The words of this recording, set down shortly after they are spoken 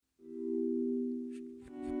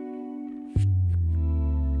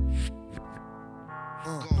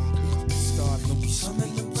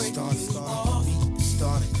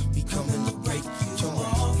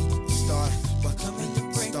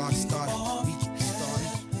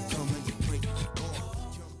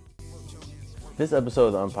This episode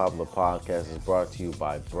of the Unpopular Podcast is brought to you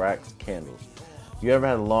by Brax Candles. You ever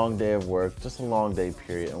had a long day of work, just a long day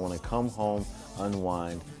period, and want to come home,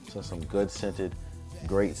 unwind, to some good scented,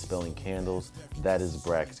 great smelling candles? That is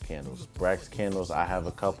Brax Candles. Brax Candles, I have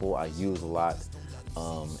a couple I use a lot,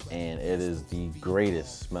 and it is the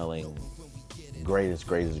greatest smelling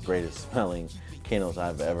candles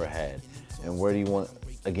I've ever had. And where do you want,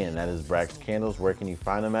 again, that is Brax Candles. Where can you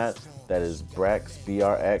find them at? That is Brax,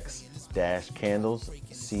 BRX-Candles,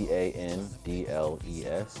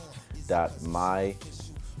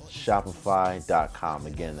 CANDLES.myshopify.com.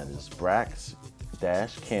 Again, that is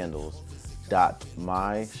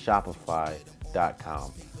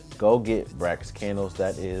Brax-Candles.myshopify.com. Go get Brax Candles.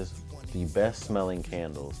 That is the best smelling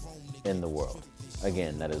candles in the world.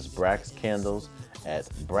 Again, that is Brax Candles at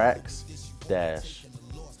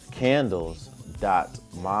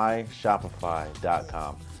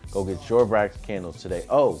Brax-Candles.myshopify.com. Go get your Brax Candles today.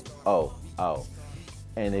 Oh.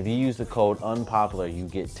 And if you use the code UNPOPULAR, you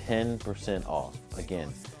get 10% off.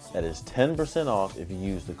 Again, that is 10% off if you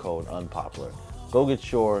use the code UNPOPULAR. Go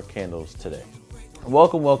get your candles today.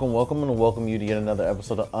 Welcome, and welcome you to yet another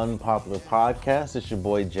episode of Unpopular Podcast. It's your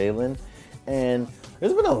boy Jalen, and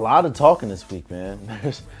there's been a lot of talking this week, man.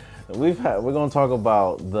 We're going to talk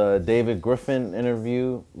about the David Griffin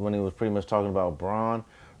interview when he was pretty much talking about Braun.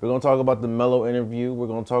 We're going to talk about the Melo interview. We're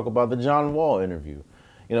going to talk about the John Wall interview.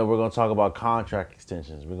 We're going to talk about contract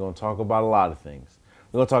extensions. We're going to talk about a lot of things.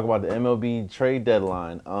 We're going to talk about the MLB trade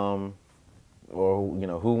deadline, or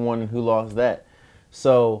who won and who lost that.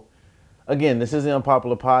 So, again, this is the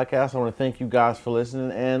Unpopular Podcast. I want to thank you guys for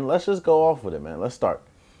listening, and let's just go off with it, man. Let's start.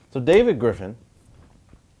 So, David Griffin,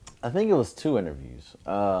 I think it was 2 interviews,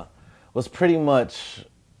 was pretty much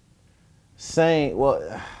saying,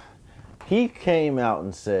 he came out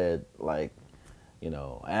and said,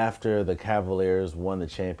 after the Cavaliers won the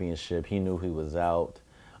championship, he knew he was out.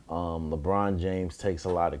 LeBron James takes a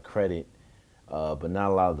lot of credit, but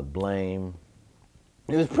not a lot of the blame.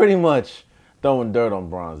 He was pretty much throwing dirt on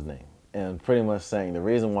Bron's name and pretty much saying the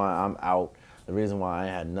reason why I'm out, the reason why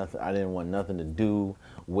I didn't want nothing to do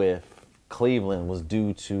with Cleveland was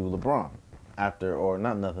due to LeBron.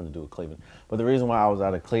 Not nothing to do with Cleveland, but the reason why I was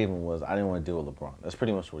out of Cleveland was I didn't want to deal with LeBron. That's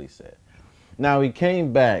pretty much what he said. Now, he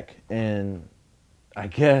came back and I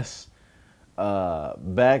guess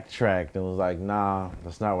backtracked and was like, nah,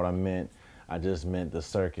 that's not what I meant. I just meant the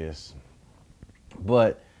circus.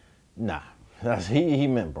 But nah, he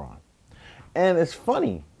meant Braun. And it's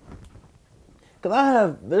funny,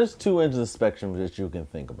 because there's 2 ends of the spectrum that you can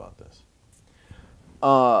think about this.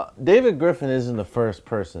 David Griffin isn't the first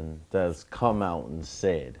person that's come out and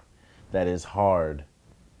said that it's hard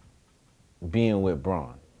being with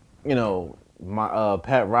Braun.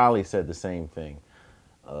 Pat Riley said the same thing.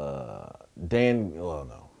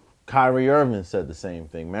 Kyrie Irving said the same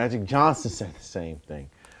thing. Magic Johnson said the same thing.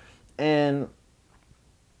 And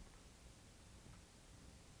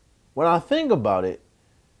when I think about it,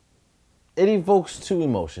 it evokes 2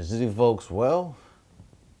 emotions. It evokes,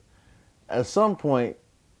 at some point,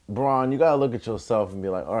 Braun, you gotta look at yourself and be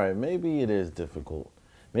like, all right, maybe it is difficult.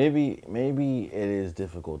 Maybe it is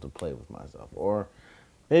difficult to play with myself, or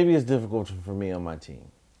maybe it's difficult for me on my team.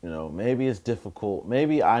 Maybe it's difficult.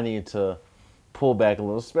 Maybe I need to pull back a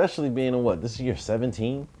little, especially being in this is year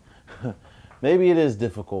 17. Maybe it is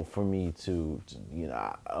difficult for me to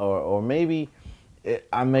or maybe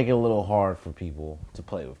I make it a little hard for people to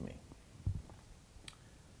play with me.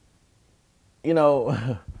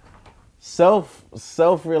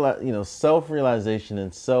 Self-realization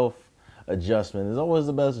and self-adjustment is always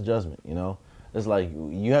the best adjustment. It's like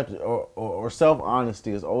you have to, or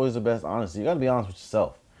self-honesty is always the best honesty. You got to be honest with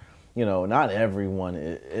yourself. Not everyone.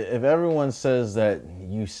 If everyone says that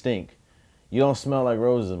you stink, you don't smell like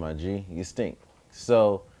roses, my G. You stink.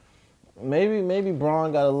 So maybe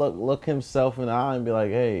Braun got to look himself in the eye and be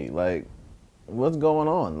like, hey, what's going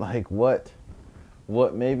on? What?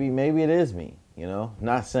 Maybe it is me.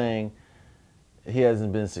 Not saying he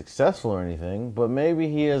hasn't been successful or anything, but maybe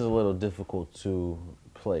he is a little difficult to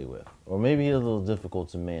play with, or maybe he's a little difficult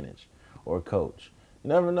to manage or coach. You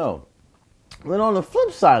never know. Then on the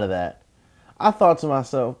flip side of that, I thought to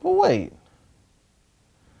myself, but wait.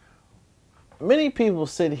 Many people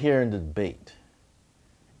sit here and debate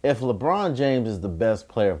if LeBron James is the best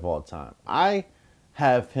player of all time. I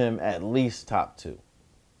have him at least top 2.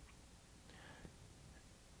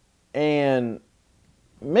 And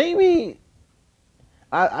maybe,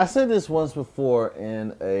 I said this once before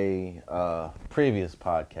in a previous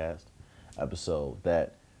podcast episode,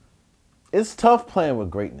 that it's tough playing with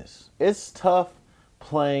greatness. It's tough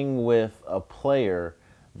playing with a player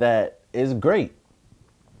that is great.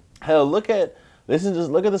 Hell, look at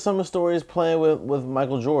Just look at the summer stories playing with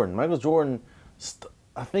Michael Jordan. Michael Jordan,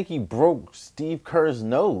 I think he broke Steve Kerr's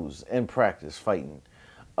nose in practice fighting.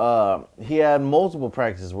 He had multiple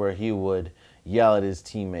practices where he would yell at his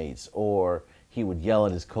teammates or he would yell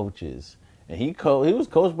at his coaches. And he was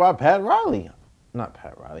coached by Pat Riley. Not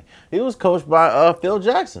Pat Riley. He was coached by Phil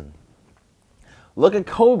Jackson. Look at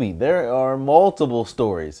Kobe. There are multiple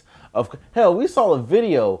stories of hell. We saw a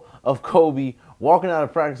video of Kobe walking out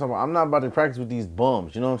of practice. I'm not about to practice with these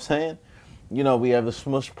bums. You know what I'm saying? You know, we have the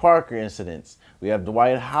Smush Parker incidents. We have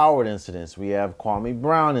Dwight Howard incidents. We have Kwame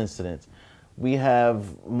Brown incidents. We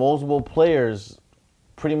have multiple players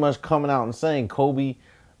pretty much coming out and saying Kobe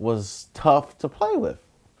was tough to play with.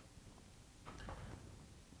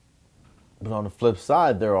 But on the flip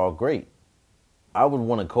side, they're all great. I would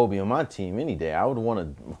want a Kobe on my team any day. I would want,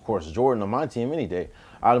 of course, Jordan on my team any day.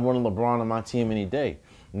 I would want a LeBron on my team any day.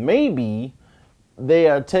 Maybe they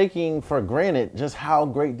are taking for granted just how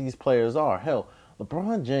great these players are. Hell,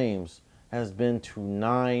 LeBron James has been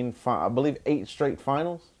to 8 straight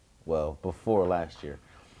finals. Well, before last year.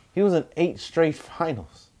 He was in 8 straight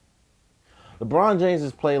finals. LeBron James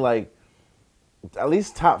has played like at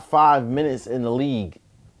least top 5 minutes in the league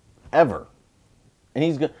ever. And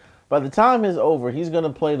he's good. By the time it's over, he's going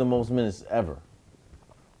to play the most minutes ever.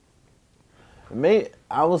 Maybe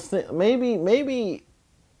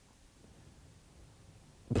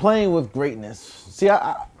playing with greatness. See,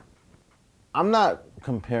 I'm not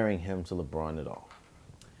comparing him to LeBron at all.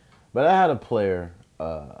 But I had a player,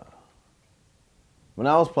 when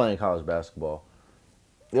I was playing college basketball,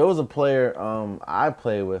 there was a player I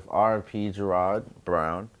played with, R.P. Gerard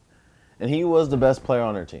Brown, and he was the best player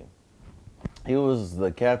on their team. He was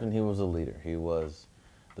the captain. He was the leader. He was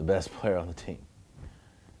the best player on the team.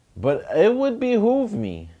 But it would behoove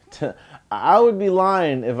me I would be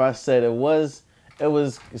lying if I said it was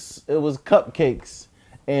cupcakes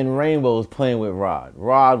and rainbows playing with Rod.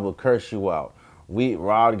 Rod would curse you out.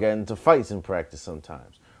 Rod got into fights in practice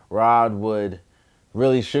sometimes. Rod would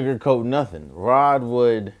really sugarcoat nothing. Rod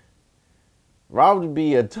would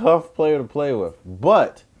be a tough player to play with,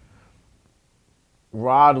 but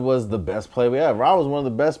Rod was the best player we had. Rod was one of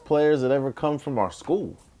the best players that ever come from our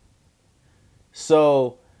school.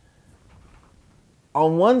 So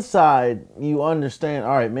on one side, you understand,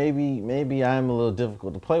 all right, maybe I'm a little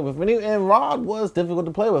difficult to play with. And Rod was difficult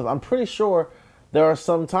to play with. I'm pretty sure there are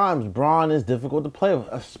some times Bron is difficult to play with,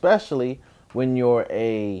 especially when you're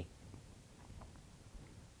at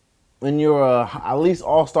least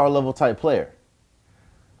all-star level type player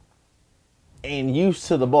and used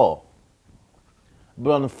to the ball.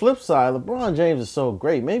 But on the flip side, LeBron James is so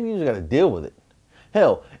great. Maybe you just got to deal with it.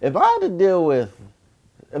 Hell, if I had to deal with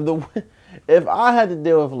LeBron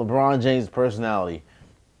James' personality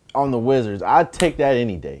on the Wizards, I'd take that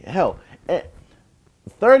any day. Hell,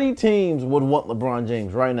 30 teams would want LeBron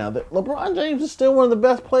James right now. LeBron James is still one of the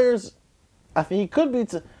best players. I think he could be.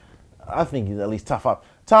 I think he's at least top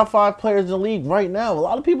five players in the league right now. A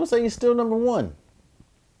lot of people say he's still number one.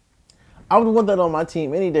 I would want that on my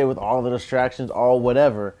team any day with all the distractions, all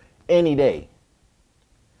whatever, any day.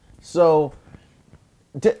 So,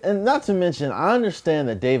 and not to mention, I understand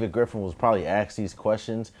that David Griffin was probably asked these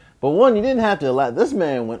questions, but one, you didn't have to allow. This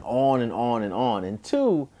man went on and on and on. And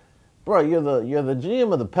two, bro, you're the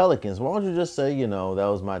GM of the Pelicans. Why don't you just say, that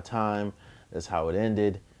was my time. That's how it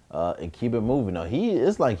ended, and keep it moving. No,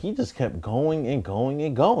 it's like he just kept going and going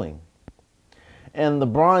and going. And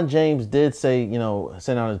LeBron James did say,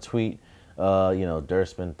 sent out a tweet.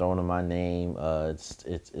 Dirk's been throwing in my name.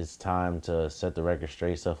 It's time to set the record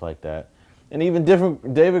straight, stuff like that. And even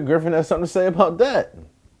David Griffin has something to say about that.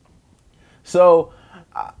 So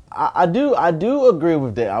I do agree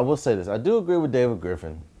with Dave. I will say this. I do agree with David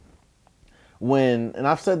Griffin and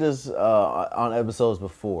I've said this on episodes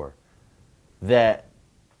before, that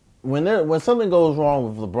when something goes wrong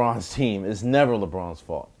with LeBron's team, it's never LeBron's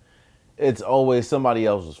fault. It's always somebody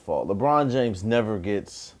else's fault. LeBron James never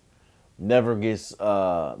gets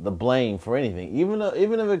the blame for anything, even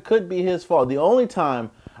if it could be his fault. The only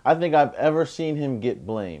time I think I've ever seen him get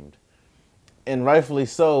blamed, and rightfully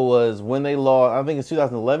so, was when they lost, I think it's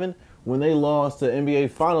 2011, when they lost the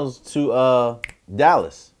NBA Finals to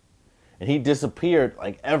Dallas. And he disappeared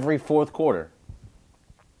like every fourth quarter.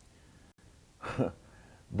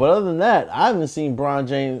 But other than that, I haven't seen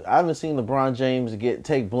LeBron James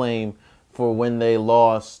take blame for when they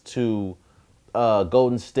lost to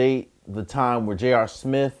Golden State, the time where J.R.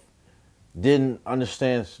 Smith didn't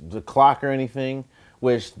understand the clock or anything,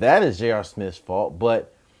 which that is J.R. Smith's fault,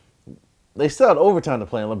 but they still had overtime to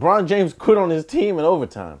play. And LeBron James quit on his team in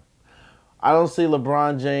overtime. I don't see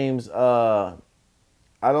LeBron James, I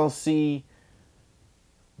don't see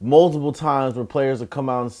multiple times where players have come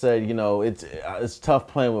out and said, it's tough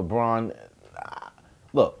playing with Bron.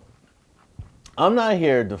 Look, I'm not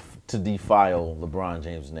here to defile LeBron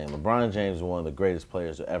James' name. LeBron James is one of the greatest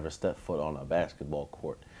players to ever step foot on a basketball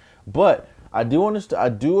court. But I do understand. I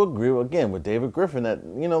do agree again with David Griffin that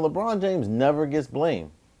LeBron James never gets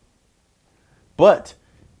blamed. But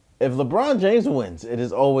if LeBron James wins, it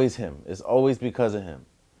is always him. It's always because of him.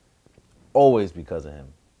 Always because of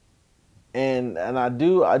him. And I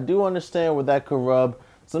do understand where that could rub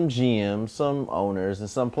some GMs, some owners, and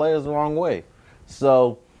some players the wrong way.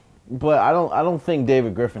 So, but I don't think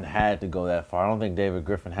David Griffin had to go that far. I don't think David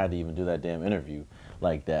Griffin had to even do that damn interview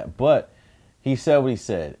like that. But he said what he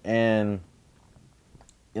said, and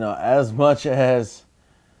as much as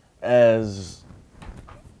as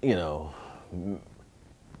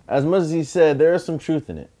much as he said, there is some truth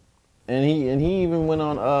in it, and he even went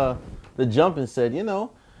on the jump and said,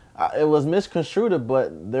 it was misconstrued,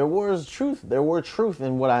 but there was truth. There were truth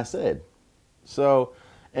in what I said. So,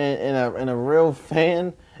 and a real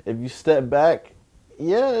fan, if you step back,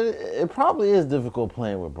 yeah, it probably is difficult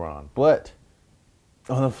playing with Bron. But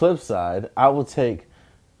on the flip side, I will take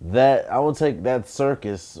that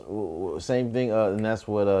circus. Same thing, and that's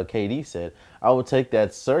what KD said. I would take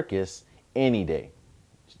that circus any day.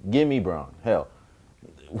 Give me Bron. Hell,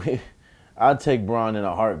 I'd take Bron in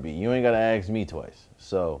a heartbeat. You ain't gotta ask me twice.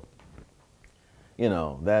 So,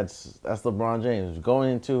 that's LeBron James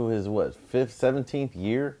going into his 17th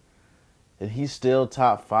year, and he's still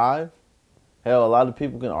top 5. Hell, a lot of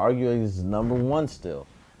people can argue he's number 1 still.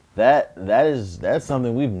 That's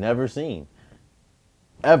something we've never seen,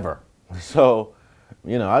 ever. So,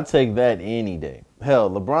 I'd take that any day. Hell,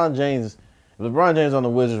 LeBron James on the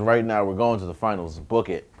Wizards right now, we're going to the finals. Book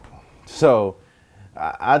it. So,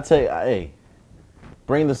 I'd say, hey,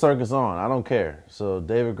 bring the circus on. I don't care. So,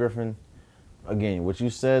 David Griffin, again, what you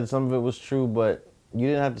said, some of it was true, but you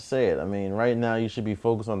didn't have to say it. I mean, right now you should be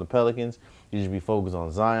focused on the Pelicans. You should be focused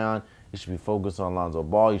on Zion. You should be focused on Lonzo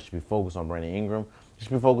Ball. You should be focused on Brandon Ingram. You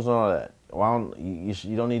should be focused on all that.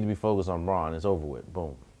 You don't need to be focused on Bron. It's over with.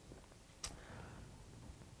 Boom.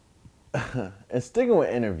 And sticking with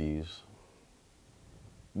interviews,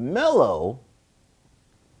 Melo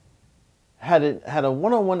had a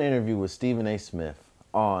one-on-one interview with Stephen A. Smith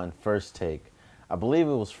on First Take. I believe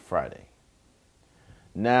it was Friday.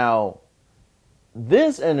 Now,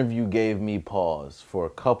 this interview gave me pause for a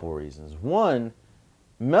couple reasons. One,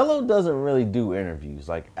 Melo doesn't really do interviews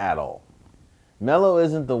at all. Melo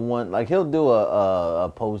isn't the one, he'll do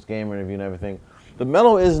a post-game interview and everything, but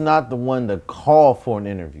Melo is not the one to call for an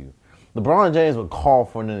interview. LeBron James would call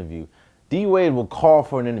for an interview. D. Wade will call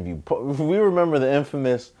for an interview. We remember the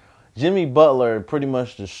infamous Jimmy Butler pretty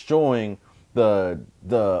much destroying the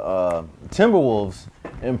Timberwolves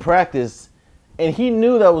in practice, and he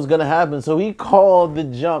knew that was going to happen, so he called the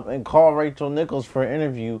jump and called Rachel Nichols for an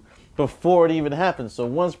interview before it even happened. So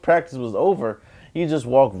once practice was over, he just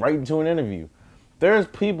walked right into an interview. There's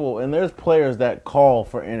people and there's players that call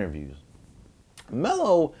for interviews.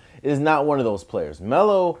 Melo is not one of those players.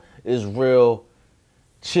 Melo is real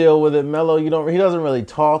chill with it. Melo, he doesn't really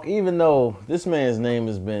talk, even though this man's name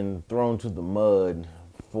has been thrown to the mud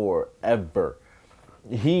forever.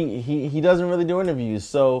 He doesn't really do interviews.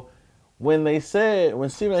 So when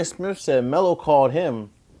Stephen A. Smith said Melo called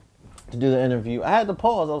him to do the interview, I had to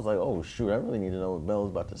pause. I was like, oh shoot, I really need to know what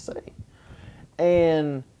Melo's about to say.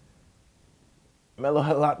 And Melo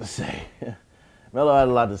had a lot to say. Melo had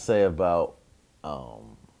a lot to say about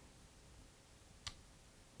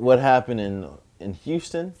what happened in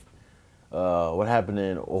Houston, what happened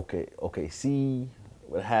in OKC,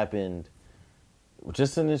 what happened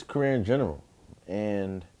just in his career in general.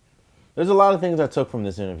 And there's a lot of things I took from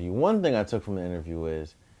this interview. One thing I took from the interview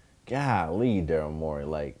is, golly, Daryl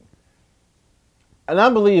Morey, and I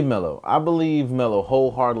believe Melo. I believe Melo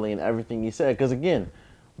wholeheartedly in everything he said. Because again,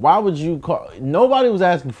 why would you call? Nobody was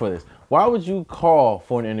asking for this. Why would you call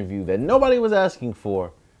for an interview that nobody was asking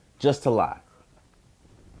for just to lie?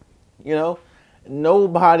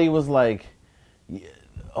 Nobody was like,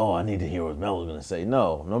 oh, I need to hear what Melo's going to say.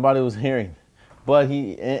 No, nobody was hearing. But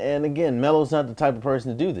and again, Melo's not the type of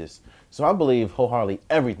person to do this. So I believe wholeheartedly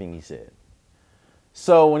everything he said.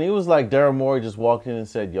 So when he was like, Daryl Morey just walked in and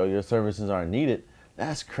said, yo, your services aren't needed,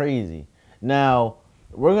 that's crazy. Now,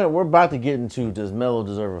 we're about to get into, does Melo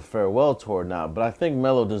deserve a farewell tour or not? But I think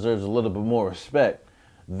Melo deserves a little bit more respect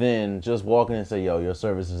than just walking in and say, yo, your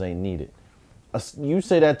services ain't needed. You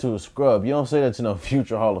say that to a scrub. You don't say that to no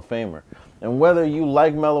future Hall of Famer. And whether you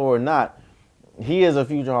like Melo or not, he is a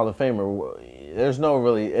future Hall of Famer. There's no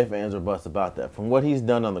really ifs, ands, or buts about that. From what he's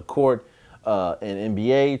done on the court, in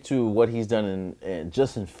NBA to what he's done in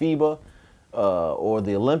just in FIBA or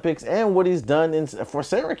the Olympics and what he's done for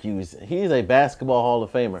Syracuse. He's a basketball Hall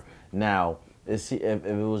of Famer. Now, if it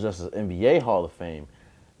was just an NBA Hall of Fame,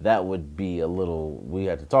 that would be a little, we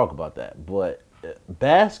had to talk about that. But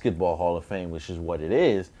basketball Hall of Fame, which is what it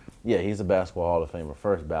is, yeah, he's a basketball Hall of Famer,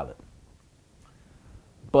 first ballot.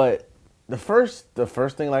 But the first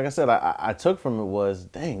thing, like I said, I took from it was,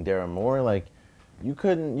 dang, Daryl Morey, like you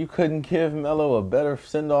couldn't give Melo a better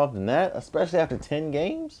send off than that, especially after 10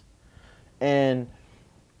 games. And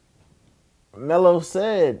Melo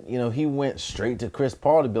said, he went straight to Chris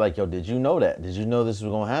Paul to be like, yo, did you know that? Did you know this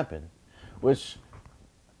was gonna happen? Which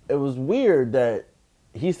it was weird that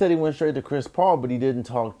he said he went straight to Chris Paul, but he didn't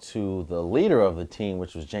talk to the leader of the team,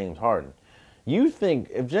 which was James Harden. You think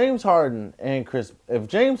if James Harden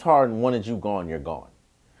wanted you gone, you're gone.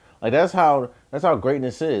 Like that's how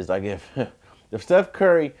greatness is. Like if Steph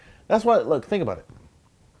Curry, that's why. Look, think about it.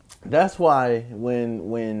 That's why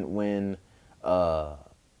when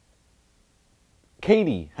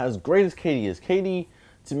KD, as great as KD is, KD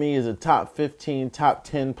to me is a top 15, top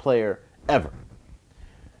 10 player ever.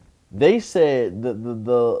 They said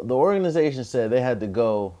the organization said they had to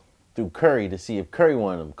go through Curry to see if Curry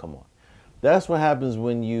wanted him to come on. That's what happens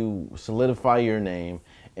when you solidify your name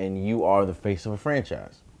and you are the face of a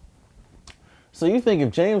franchise. So you think if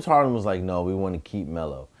James Harden was like, no, we want to keep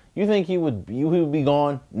Melo, you think he would be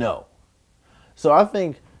gone? No. So I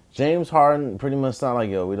think James Harden pretty much sounded like,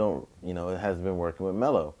 yo, we don't, it hasn't been working with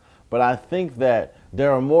Melo. But I think that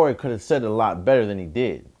Daryl Morey could have said it a lot better than he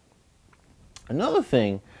did. Another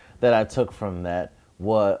thing that I took from that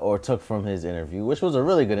took from his interview, which was a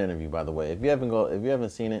really good interview, by the way. If you haven't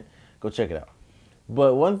seen it, go check it out.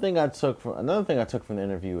 But another thing I took from the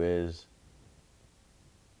interview is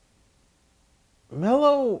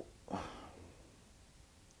Melo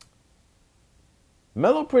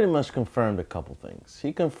pretty much confirmed a couple things.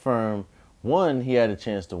 He confirmed, one, he had a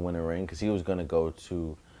chance to win a ring because he was going to go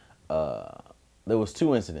to, there was two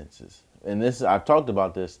incidences. And I've talked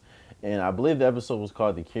about this, and I believe the episode was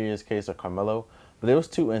called The Curious Case of Carmelo. But there was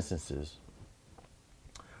two instances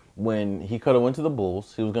when he could have went to the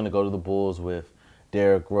Bulls. He was going to go to the Bulls with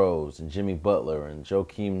Derrick Rose and Jimmy Butler and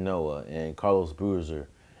Joakim Noah and Carlos Boozer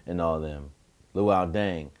and all them, Luol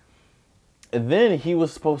Deng. And then he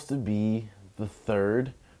was supposed to be the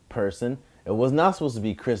third person. It was not supposed to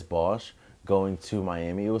be Chris Bosh going to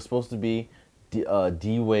Miami. It was supposed to be D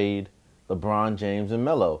Wade, LeBron James, and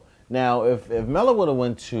Melo. Now, if Melo would have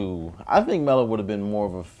went to, I think Melo would have been more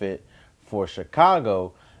of a fit for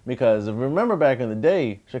Chicago because if you remember back in the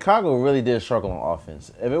day, Chicago really did struggle on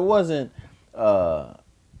offense. If it wasn't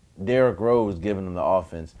Derrick Rose giving them the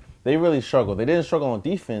offense, they really struggled. They didn't struggle on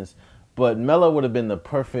defense, but Melo would have been the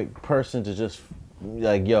perfect person to just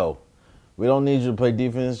like, yo, we don't need you to play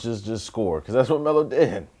defense, just score, because that's what Melo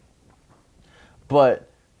did. But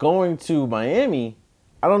going to Miami,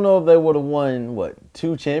 I don't know if they would have won,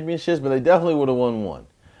 2 championships, but they definitely would have won one.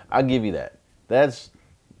 I'll give you that.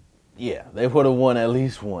 They would have won at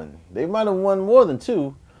least one. They might have won more than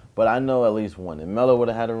 2, but I know at least one. And Melo would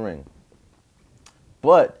have had a ring.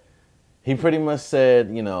 But he pretty much said,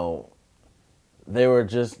 they were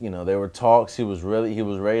just, they were talks. He was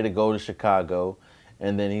ready to go to Chicago.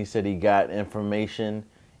 And then he said he got information,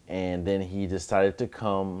 and then he decided to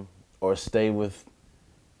come or stay with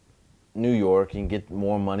New York and get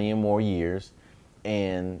more money and more years.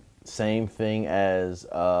 And same thing as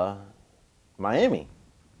Miami.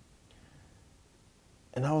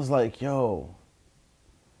 And I was like, yo,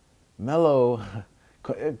 Melo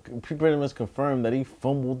pretty much confirmed that he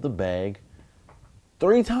fumbled the bag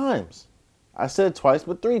 3 times. I said twice,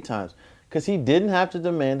 but 3 times. Because he didn't have to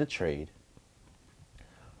demand a trade.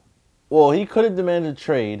 Well, he could have demanded a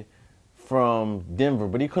trade from Denver,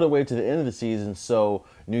 but he could have waited to the end of the season so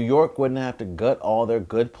New York wouldn't have to gut all their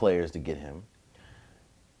good players to get him.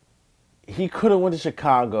 He could have went to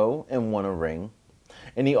Chicago and won a ring.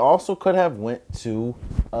 And he also could have went to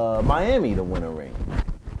Miami to win a ring.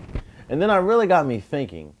 And then I really got me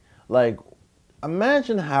thinking, like,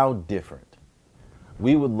 imagine how different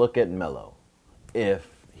we would look at Melo if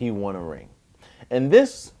he won a ring. And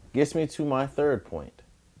this gets me to my third point.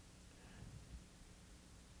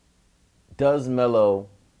 Does Melo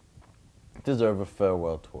deserve a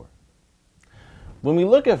farewell tour? When we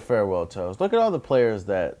look at farewell tours, look at all the players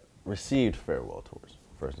that received farewell tours,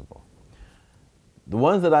 first of all. The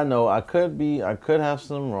ones that I know, I could have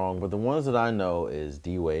some wrong, but the ones that I know is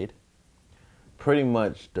D Wade, pretty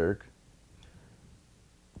much Dirk,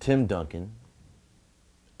 Tim Duncan,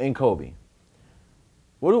 and Kobe.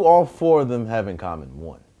 What do all 4 of them have in common?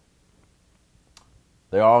 One,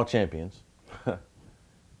 they're all champions.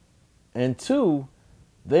 And two,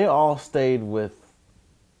 they all stayed with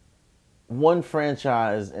one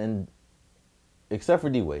franchise, and except for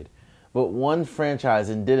D Wade, but one franchise,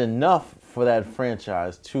 and did enough for that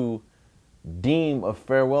franchise to deem a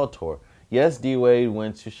farewell tour. Yes, D Wade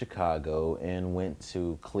went to Chicago and went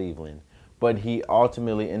to Cleveland, but he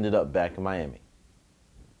ultimately ended up back in Miami.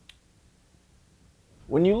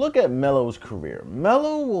 When you look at Melo's career,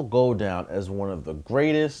 Melo will go down as one of the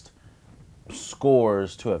greatest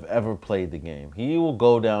scorers to have ever played the game. He will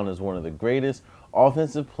go down as one of the greatest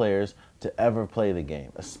offensive players to ever play the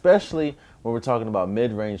game, especially when we're talking about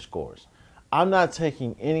mid-range scores. I'm not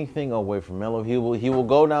taking anything away from Melo. He will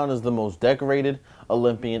go down as the most decorated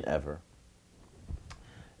Olympian ever.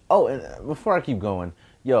 Oh, and before I keep going,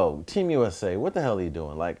 yo, Team USA, what the hell are you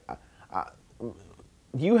doing? Like, I,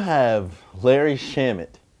 you have Larry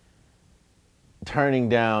Shamit turning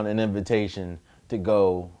down an invitation to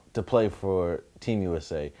go to play for Team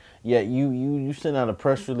USA. Yet you sent out a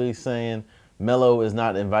press release saying Melo is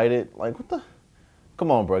not invited. Like, what the?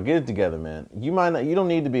 Come on, bro, get it together, man. You don't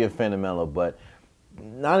need to be a fan of Melo, but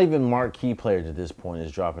not even marquee players at this point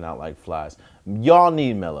is dropping out like flies. Y'all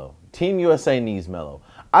need Melo. Team USA needs Melo.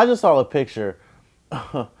 I just saw a picture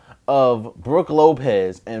of Brooke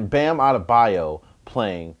Lopez and Bam Adebayo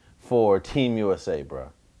playing for Team USA, bro.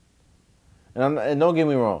 And don't get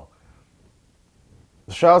me wrong.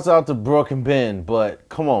 Shouts out to Brooke and Ben, but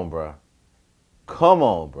come on, bro. Come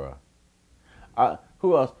on, bro.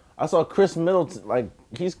 Who else? I saw Chris Middleton. Like,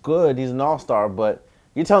 he's good. He's an all-star, but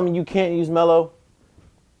you telling me you can't use Melo?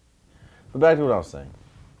 But back to what I was saying.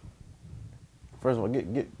 First of all,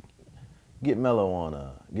 get Melo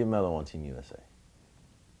on Team USA.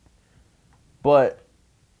 But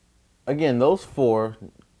again, those four,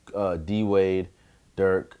 D Wade,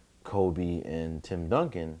 Dirk, Kobe, and Tim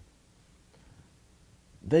Duncan,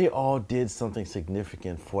 they all did something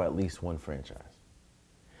significant for at least one franchise.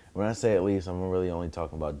 When I say at least, I'm really only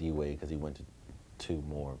talking about D Wade because he went to two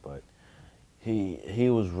more, but he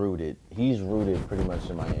was rooted. He's rooted pretty much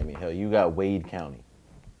in Miami. Hell, you got Wade County.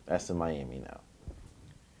 That's in Miami now.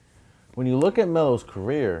 When you look at Melo's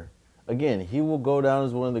career, again, he will go down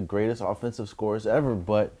as one of the greatest offensive scorers ever,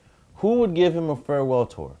 but who would give him a farewell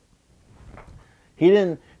tour?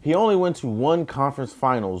 He only went to one conference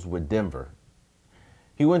finals with Denver.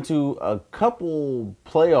 He went to a couple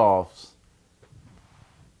playoff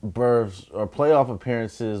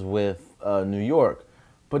appearances with New York,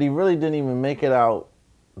 but he really didn't even make it out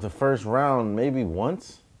the first round maybe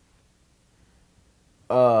once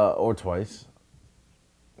or twice.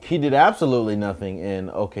 He did absolutely nothing in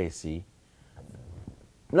OKC.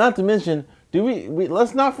 Not to mention,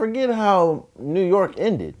 let's not forget how New York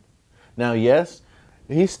ended. Now, yes,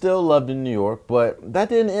 he's still loved in New York, but that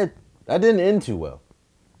didn't end too well.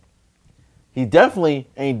 He definitely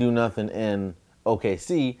ain't do nothing in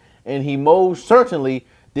OKC, and he most certainly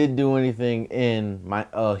didn't do anything in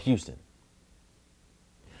Houston.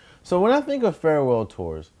 So when I think of farewell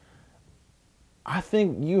tours, I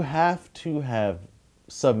think you have to have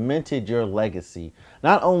cemented your legacy,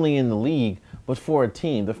 not only in the league, but for a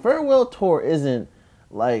team. The farewell tour isn't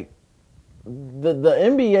like the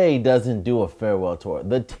NBA doesn't do a farewell tour.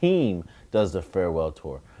 The team does the farewell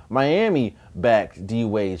tour. Miami backed D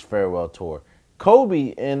Wade's farewell tour.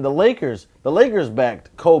 Kobe and the Lakers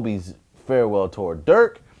backed Kobe's farewell tour.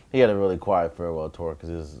 Dirk, he had a really quiet farewell tour because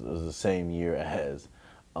it was the same year as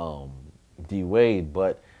D Wade,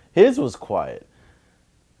 but his was quiet.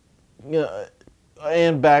 You know,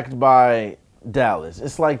 and backed by Dallas.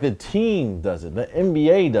 It's like the team does it. The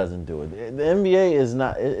NBA doesn't do it. The NBA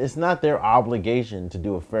it's not their obligation to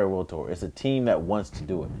do a farewell tour. It's a team that wants to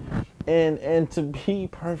do it. And to be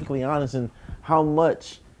perfectly honest in how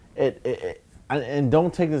much and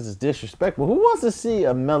don't take this as disrespectful, who wants to see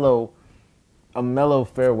a Melo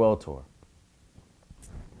farewell tour?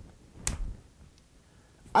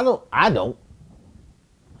 I don't. I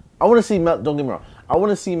want to see Melo, don't get me wrong. I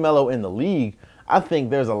want to see Melo in the league. I think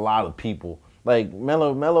there's a lot of people like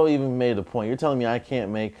Melo even made a point. You're telling me I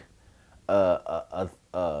can't make a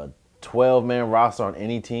 12-man roster on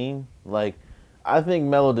any team? Like, I think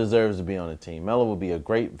Melo deserves to be on a team. Melo will be a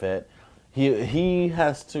great vet. He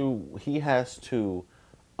has to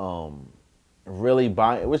really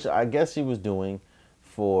buy, which I guess he was doing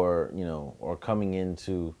for, or coming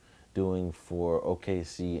into doing for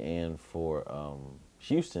OKC and for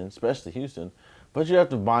Houston, especially Houston. But you have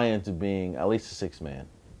to buy into being at least a 6-man.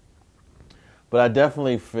 But I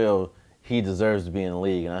definitely feel he deserves to be in the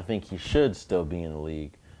league, and I think he should still be in the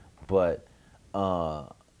league. But, nah,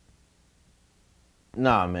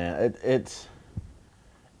 man,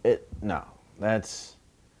 no.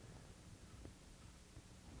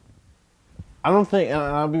 I don't think, and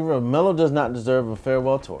I'll be real, Melo does not deserve a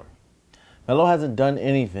farewell tour. Melo hasn't done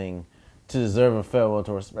anything to deserve a farewell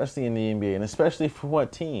tour, especially in the NBA, and especially for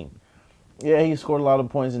what team? Yeah, he scored a lot of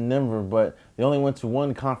points in Denver, but they only went to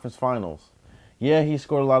one conference finals. Yeah, he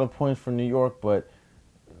scored a lot of points for New York, but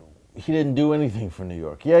he didn't do anything for New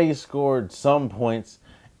York. Yeah, he scored some points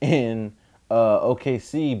in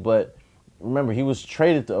OKC, but remember, he was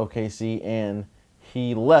traded to OKC and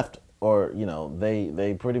he left, or,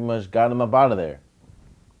 they pretty much got him up out of there.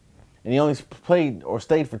 And he only played or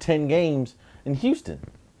stayed for 10 games in Houston.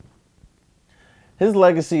 His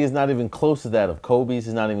legacy is not even close to that of Kobe's.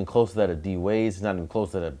 It's not even close to that of D Wade's. It's not even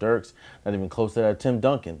close to that of Dirk's. Not even close to that of Tim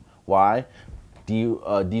Duncan. Why? D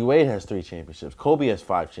Wade has 3 championships. Kobe has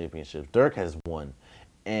 5 championships. Dirk has 1.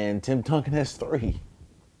 And Tim Duncan has 3.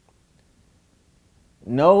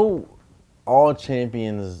 No, all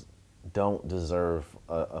champions don't deserve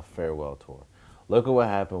a farewell tour. Look at what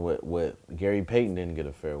happened with Gary Payton didn't get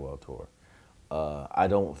a farewell tour. I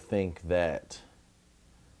don't think that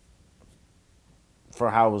for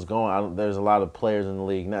how it was going, there's a lot of players in the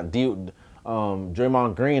league.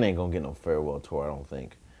 Draymond Green ain't gonna get no farewell tour. I don't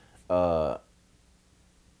think.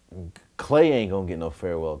 Clay ain't gonna get no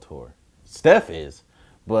farewell tour. Steph is,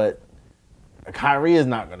 but Kyrie is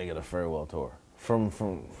not gonna get a farewell tour from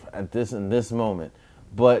at this moment.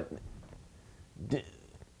 But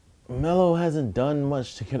Melo hasn't done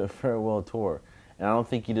much to get a farewell tour, and I don't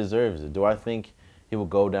think he deserves it. Do I think he will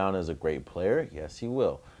go down as a great player? Yes, he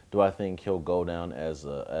will. Do I think he'll go down as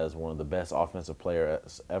one of the best offensive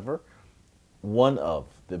players ever? One of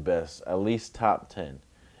the best, at least top 10.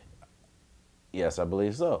 Yes, I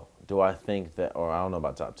believe so. Do I think that, or I don't know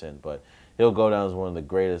about top 10, but he'll go down as one of the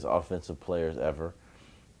greatest offensive players ever.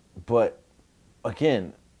 But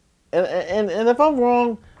again, and if I'm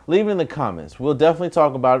wrong, leave it in the comments. We'll definitely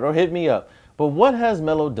talk about it, or hit me up. But what has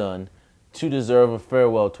Melo done to deserve a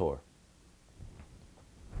farewell tour?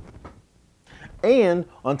 And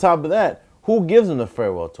on top of that, who gives him the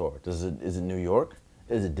farewell tour? Is it New York?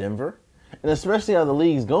 Is it Denver? And especially how the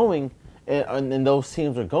league's going and those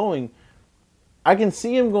teams are going, I can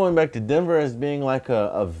see him going back to Denver as being like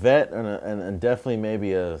a vet and definitely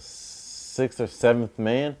maybe a 6th or 7th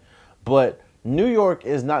man. But New York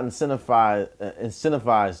is not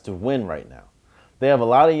incentivized to win right now. They have a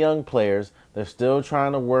lot of young players. They're still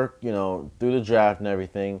trying to work, through the draft and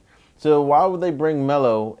everything. So why would they bring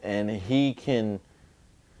Melo, and he could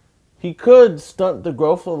stunt the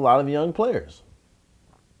growth of a lot of young players.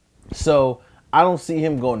 So I don't see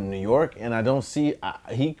him going to New York, and I don't see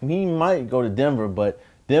he might go to Denver, but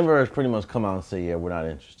Denver has pretty much come out and say, yeah, we're not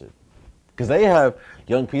interested, because they have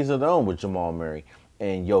young pieces of their own with Jamal Murray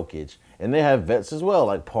and Jokic, and they have vets as well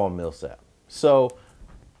like Paul Millsap. So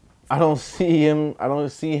I don't see him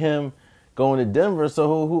going to Denver.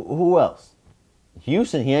 So who else?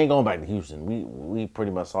 Houston, he ain't going back to Houston. We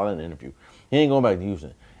pretty much saw that in the interview. He ain't going back to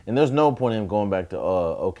Houston. And there's no point in him going back to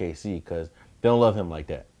OKC because they don't love him like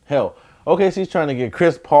that. Hell, OKC's trying to get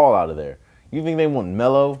Chris Paul out of there. You think they want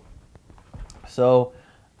Melo? So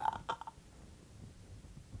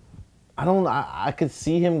I could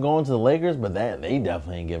see him going to the Lakers, but they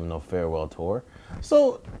definitely ain't giving no farewell tour.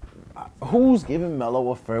 So who's giving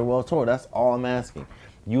Melo a farewell tour? That's all I'm asking.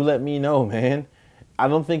 You let me know, man. I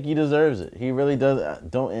don't think he deserves it. He really does.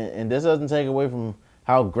 And this doesn't take away from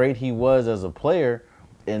how great he was as a player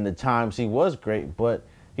in the times he was great, but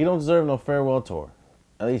he don't deserve no farewell tour.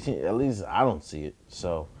 At least I don't see it.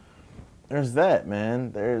 So there's that,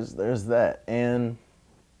 man. There's that. And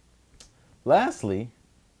lastly,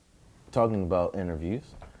 talking about interviews,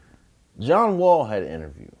 John Wall had an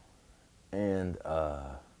interview, and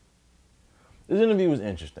this interview was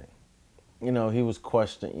interesting. He was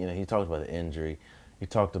questioned. He talked about the injury. He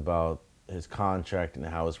talked about his contract and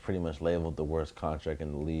how it's pretty much labeled the worst contract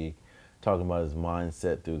in the league. Talking about his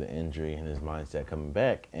mindset through the injury and his mindset coming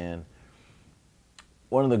back. And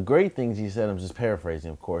one of the great things he said, I'm just paraphrasing,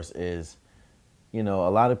 of course, is, a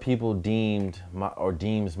lot of people deems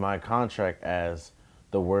my contract as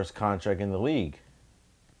the worst contract in the league.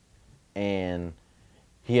 And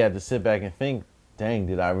he had to sit back and think, dang,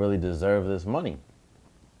 did I really deserve this money?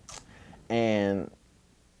 And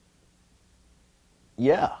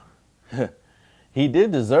yeah, he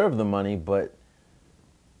did deserve the money, but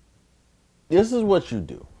this is what you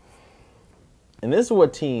do. And this is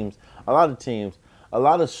what a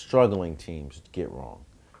lot of struggling teams get wrong.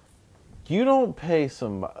 You don't pay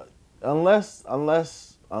somebody unless, all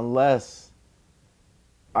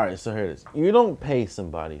right, so here it is. You don't pay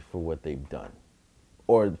somebody for what they've done.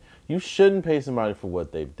 Or you shouldn't pay somebody for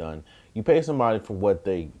what they've done. You pay somebody for what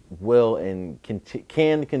they will and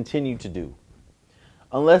can continue to do.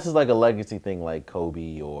 unless it's like a legacy thing like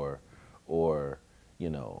Kobe or you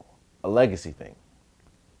know, a legacy thing.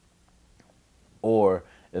 Or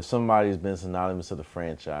if somebody's been synonymous to the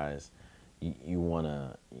franchise, you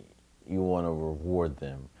wanna reward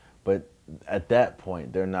them. But at that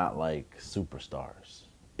point, they're not like superstars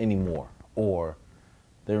anymore, or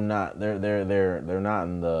they're not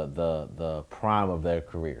in the prime of their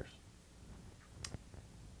careers.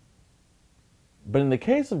 But in the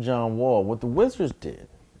case of John Wall, what the Wizards did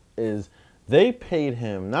is they paid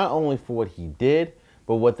him not only for what he did,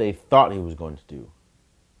 but what they thought he was going to do,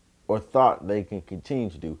 or thought they can continue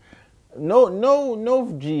to do. No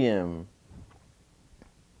GM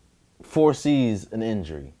foresees an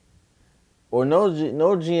injury, or no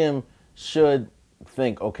GM should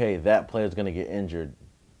think, okay, that player's going to get injured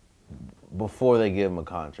before they give him a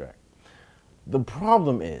contract. The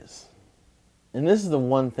problem is, and this is the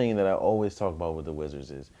one thing that I always talk about with the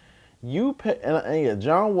Wizards is, you pay, and yeah,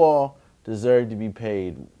 John Wall deserved to be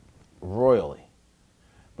paid royally,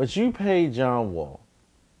 but you pay John Wall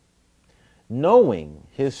knowing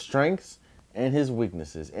his strengths and his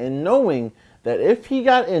weaknesses, and knowing that if he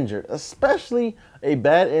got injured, especially a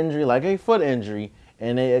bad injury like a foot injury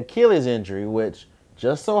and a Achilles injury, which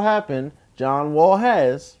just so happened John Wall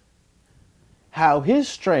has, how his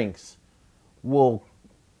strengths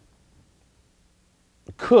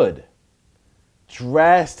could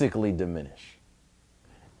drastically diminish,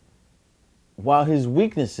 while his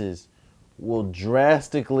weaknesses will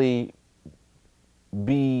drastically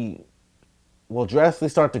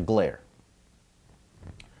start to glare.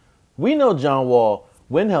 We know John Wall,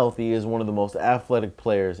 when healthy, is one of the most athletic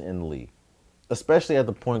players in the league, especially at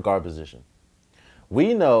the point guard position.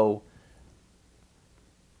 We know,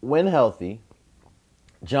 when healthy,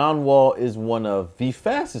 John Wall is one of the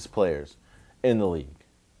fastest players in the league.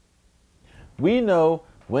 We know,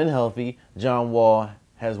 when healthy, John Wall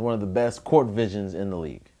has one of the best court visions in the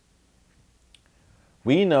league.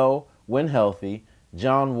 We know, when healthy,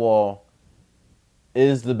 John Wall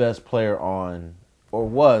is the best player on, or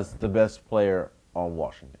was the best player on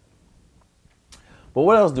Washington. But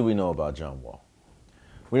what else do we know about John Wall?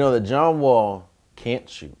 We know that John Wall can't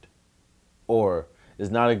shoot, or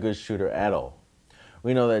is not a good shooter at all.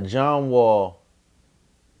 We know that John Wall,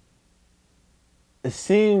 it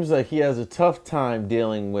seems like he has a tough time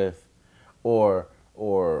dealing with or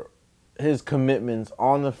his commitments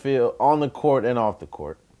on the field, on the court and off the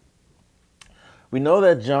court. We know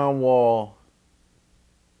that John Wall,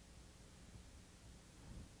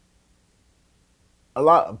 a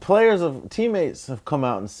lot of teammates have come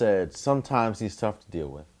out and said sometimes he's tough to deal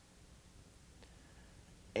with.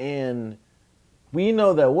 And we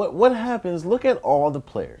know that what happens, look at all the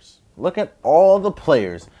players. Look at all the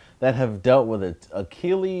players that have dealt with an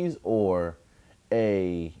Achilles or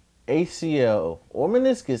a ACL or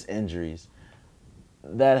meniscus injuries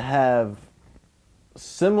that have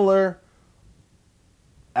similar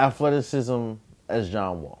athleticism as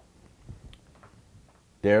John Wall.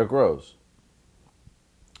 Derrick Rose,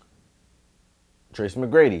 Tracy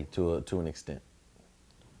McGrady to an extent,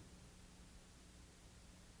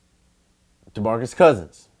 DeMarcus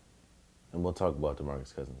Cousins, and we'll talk about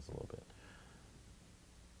DeMarcus Cousins a little bit.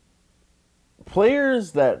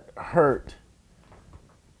 Players that hurt.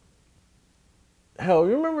 Hell,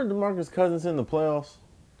 you remember DeMarcus Cousins in the playoffs?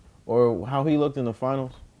 Or how he looked in the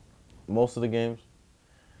finals? Most of the games?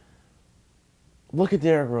 Look at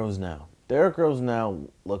Derrick Rose now. Derrick Rose now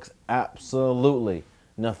looks absolutely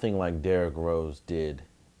nothing like Derrick Rose did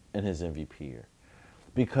in his MVP year,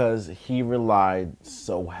 because he relied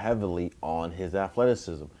so heavily on his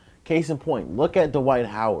athleticism. Case in point, look at Dwight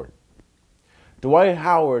Howard. Dwight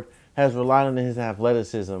Howard has relied on his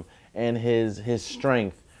athleticism and his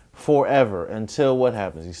strength forever until what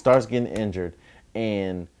happens? He starts getting injured,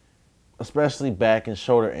 and especially back and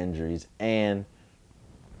shoulder injuries, and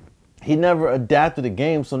he never adapted the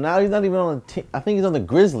game. So now he's not even on the team. I think he's on the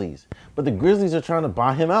Grizzlies, but the Grizzlies are trying to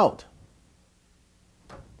buy him out.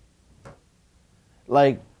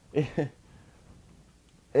 Like,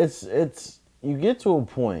 it's you get to a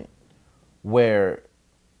point where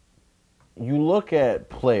you look at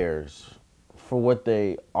players for what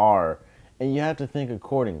they are, and you have to think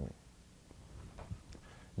accordingly.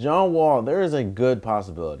 John Wall, there is a good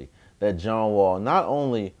possibility that John Wall not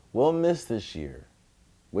only will miss this year,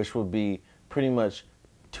 which would be pretty much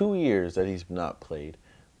 2 years that he's not played,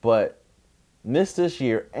 but miss this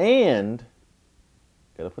year and,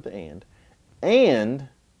 gotta put the and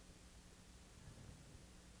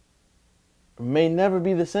may never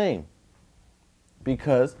be the same.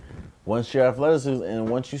 Because once your athleticism and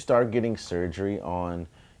once you start getting surgery on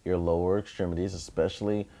your lower extremities,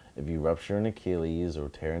 especially if you rupture an Achilles or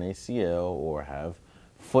tear an ACL or have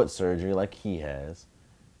foot surgery like he has,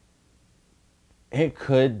 it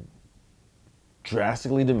could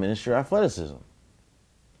drastically diminish your athleticism.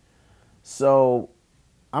 So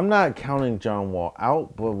I'm not counting John Wall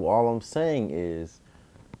out, but all I'm saying is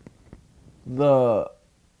the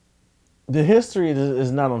history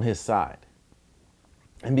is not on his side.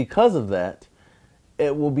 And because of that,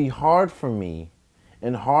 it will be hard for me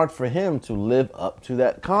and hard for him to live up to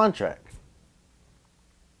that contract.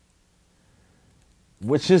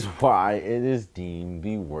 Which is why it is deemed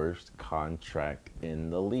the worst contract in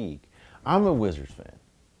the league. I'm a Wizards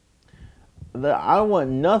fan. I want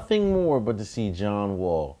nothing more but to see John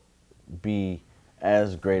Wall be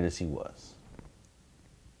as great as he was.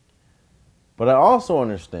 But I also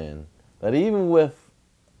understand that even with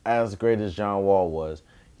as great as John Wall was,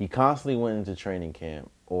 he constantly went into training camp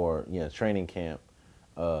overweight.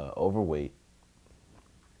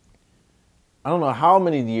 I don't know how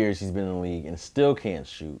many years he's been in the league and still can't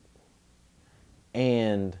shoot.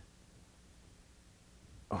 And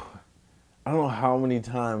I don't know how many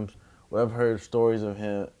times I've heard stories of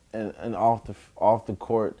him and off the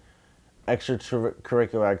court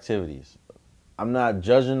extracurricular activities. I'm not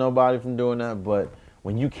judging nobody from doing that, but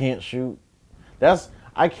when you can't shoot,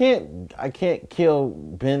 I can't kill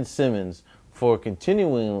Ben Simmons for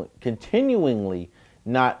continuingly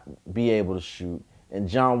not be able to shoot. And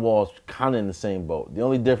John Wall's kind of in the same boat. The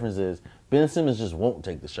only difference is Ben Simmons just won't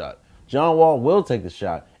take the shot. John Wall will take the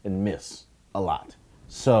shot and miss a lot.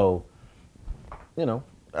 So,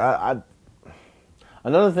 another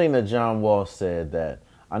thing that John Wall said that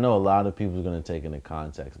I know a lot of people are going to take into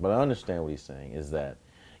context, but I understand what he's saying, is that,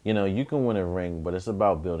 you can win a ring, but it's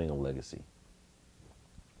about building a legacy.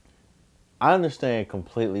 I understand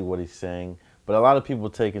completely what he's saying, but a lot of people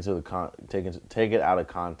take it out of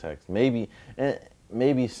context. Maybe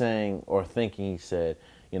saying or thinking he said,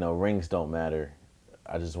 rings don't matter.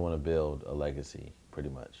 I just want to build a legacy, pretty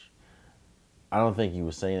much. I don't think he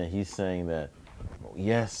was saying that. He's saying that,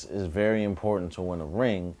 yes, it's very important to win a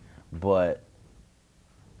ring, but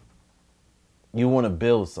you want to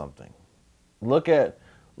build something. Look at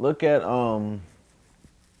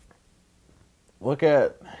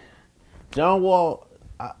John Wall.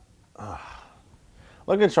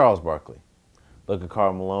 Look at Charles Barkley. Look at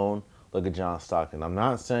Karl Malone. Look at John Stockton. I'm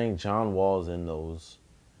not saying John Wall's in those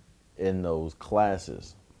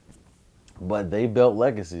classes, but they built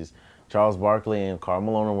legacies. Charles Barkley and Karl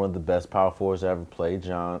Malone are one of the best power forwards to ever play.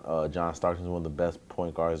 John Stockton is one of the best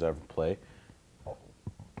point guards to ever play.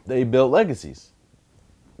 They built legacies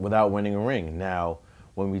without winning a ring. Now,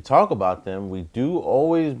 when we talk about them, we do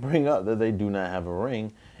always bring up that they do not have a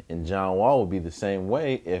ring, and John Wall will be the same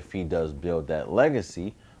way if he does build that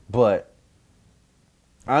legacy, but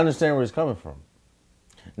I understand where he's coming from.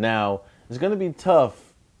 Now, it's going to be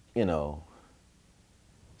tough, it's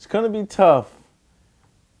going to be tough,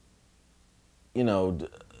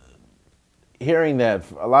 hearing that,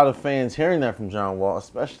 a lot of fans hearing that from John Wall,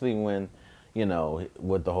 especially when,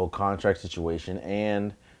 with the whole contract situation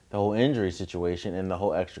and the whole injury situation and the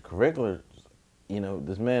whole extracurricular,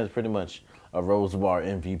 this man is pretty much a Rose Bar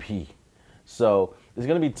MVP. So it's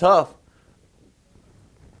going to be tough.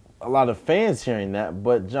 A lot of fans hearing that,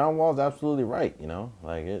 but John Wall's absolutely right.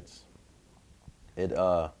 Like it's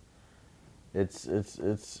a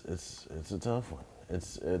tough one.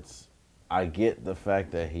 I get the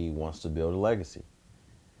fact that he wants to build a legacy,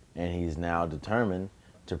 and he's now determined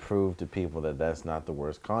to prove to people that that's not the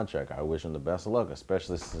worst contract. I wish him the best of luck,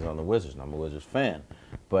 especially since he's on the Wizards, and I'm a Wizards fan.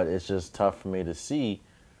 But it's just tough for me to see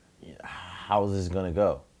how this is going to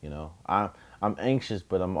go. I'm anxious,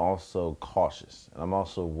 but I'm also cautious, and I'm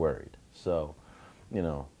also worried. So,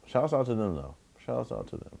 shouts out to them, though. Shouts out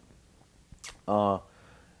to them.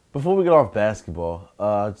 Before we get off basketball,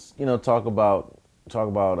 talk about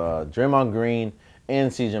Draymond Green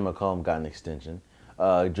and CJ McCollum got an extension.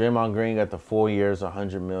 Draymond Green got the 4 years,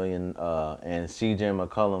 $100 million, and CJ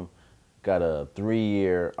McCollum got a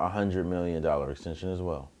 3-year, $100 million extension as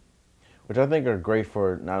well, which I think are great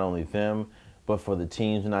for not only them, but for the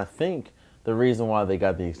teams. And I think the reason why they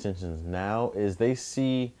got the extensions now is they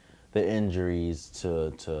see the injuries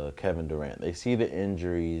to Kevin Durant. They see the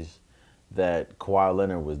injuries that Kawhi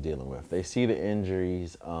Leonard was dealing with. They see the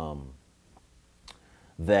injuries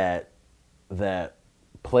that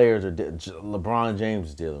players LeBron James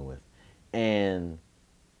is dealing with. And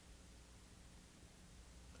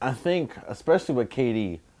I think, especially with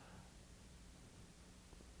KD,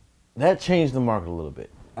 that changed the market a little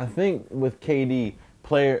bit. I think with KD,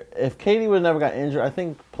 if KD would have never got injured, I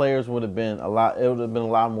think players would have been a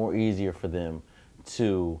lot more easier for them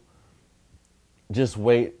to just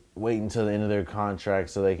wait until the end of their contract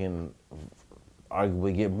so they can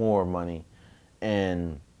arguably get more money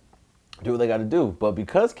and do what they got to do. But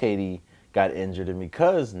because KD got injured and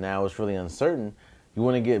because now it's really uncertain, you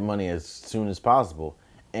want to get money as soon as possible.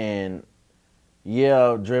 And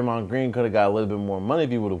yeah, Draymond Green could have got a little bit more money if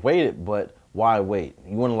he would have waited, but why wait?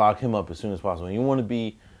 You want to lock him up as soon as possible. You want to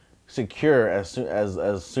be secure as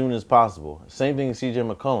soon as possible. Same thing as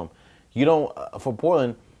CJ McCollum. You don't for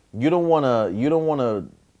Portland. You don't want to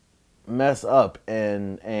mess up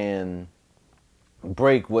and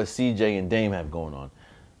break what CJ and Dame have going on.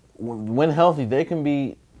 When healthy, they can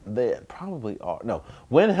be. They probably are. No,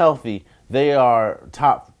 when healthy, they are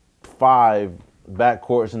top 5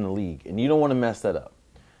 backcourts in the league, and you don't want to mess that up.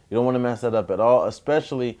 You don't want to mess that up at all,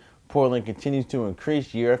 especially Portland continues to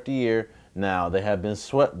increase year after year. Now, they have been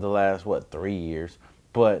swept the last, 3 years,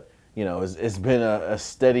 but, it's been a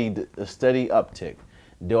steady uptick.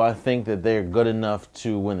 Do I think that they're good enough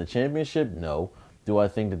to win the championship? No. Do I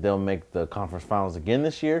think that they'll make the conference finals again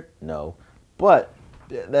this year? No. But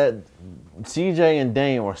that CJ and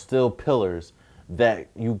Dame are still pillars that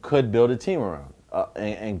you could build a team around,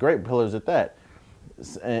 and great pillars at that.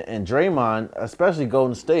 And Draymond, especially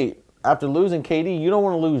Golden State, after losing KD, you don't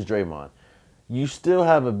want to lose Draymond. You still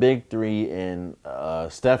have a big three in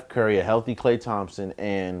Steph Curry, a healthy Klay Thompson,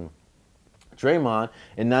 and Draymond.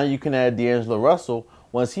 And now you can add D'Angelo Russell.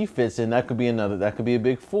 Once he fits in, that could be a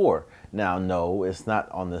big 4. Now, no, it's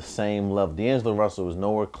not on the same level. D'Angelo Russell is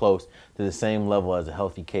nowhere close to the same level as a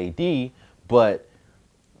healthy KD, but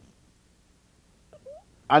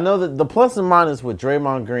I know that the plus and minus with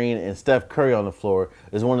Draymond Green and Steph Curry on the floor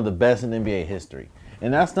is one of the best in NBA history.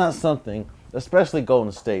 And that's not something, especially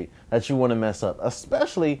Golden State, that you want to mess up,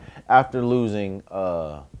 especially after losing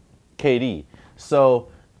KD. So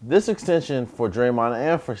this extension for Draymond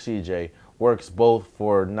and for CJ works both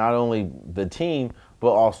for not only the team,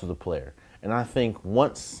 but also the player. And I think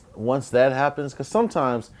once that happens, because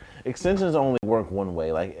sometimes extensions only work one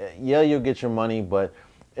way. Like, yeah, you'll get your money, but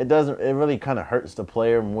it really kind of hurts the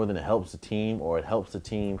player more than it helps the team, or it helps the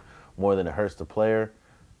team more than it hurts the player,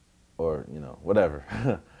 or,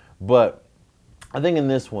 whatever. But I think in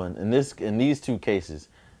these 2 cases,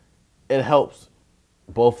 it helps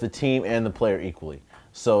both the team and the player equally.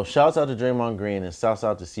 So shouts out to Draymond Green and shouts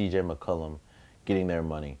out to CJ McCollum getting their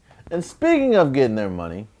money. And speaking of getting their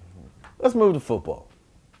money, let's move to football.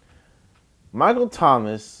 Michael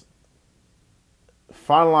Thomas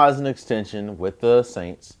finalized an extension with the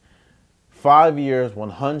Saints. 5 years,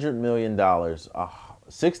 $100 million,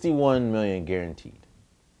 $61 million guaranteed.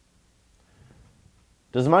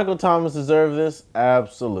 Does Michael Thomas deserve this?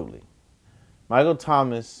 Absolutely. Michael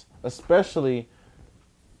Thomas, especially,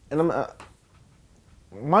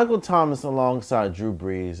 Michael Thomas alongside Drew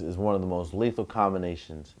Brees is one of the most lethal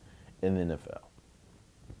combinations in the NFL.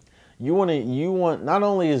 You want not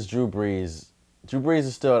only is Drew Brees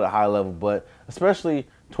is still at a high level, but especially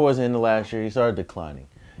towards the end of last year, he started declining.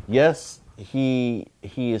 Yes, he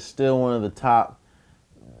is still one of the top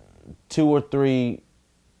 2 or 3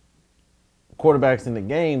 quarterbacks in the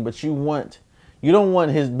game, but you don't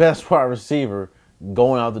want his best wide receiver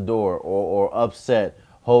going out the door or upset,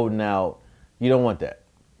 holding out. You don't want that.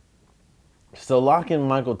 So locking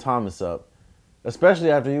Michael Thomas up,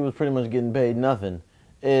 especially after he was pretty much getting paid nothing,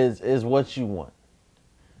 is what you want.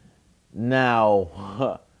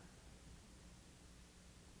 Now,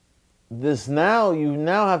 you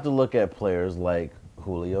now have to look at players like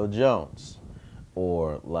Julio Jones,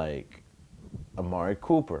 or like Amari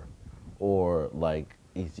Cooper, or like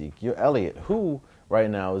Ezekiel Elliott, who right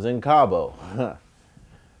now is in Cabo.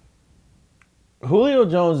 Julio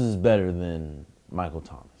Jones is better than Michael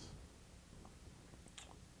Thomas.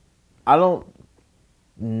 I don't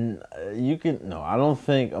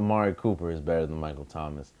think Amari Cooper is better than Michael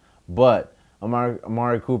Thomas, but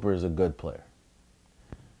Amari Cooper is a good player.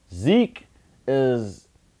 Zeke is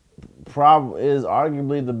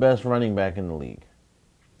arguably the best running back in the league.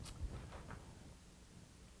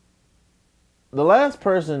 The last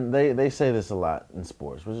person, they say this a lot in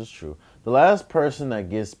sports, which is true. The last person that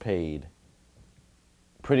gets paid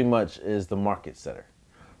pretty much is the market setter.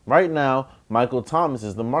 Right now, Michael Thomas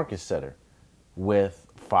is the market setter with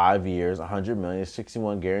 5 years, $100 million,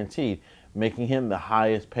 61 guaranteed, making him the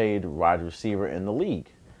highest paid wide receiver in the league.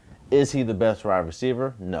 Is he the best wide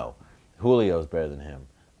receiver? No. Julio's better than him.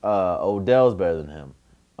 Odell's better than him.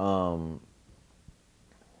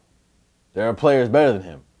 There are players better than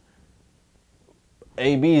him.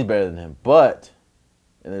 AB's better than him. But,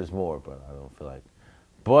 and there's more, but I don't feel like.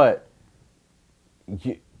 But,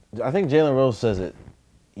 I think Jalen Rose says it.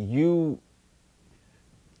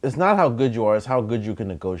 it's not how good you are, it's how good you can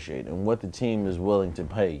negotiate and what the team is willing to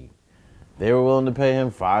pay you. They were willing to pay him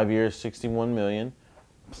 5 years, $61 million.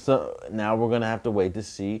 So now we're going to have to wait to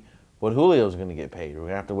see what Julio's going to get paid. We're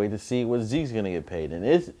going to have to wait to see what Zeke's going to get paid. And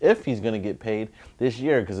if he's going to get paid this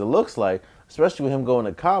year, because it looks like, especially with him going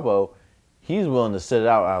to Cabo, he's willing to sit it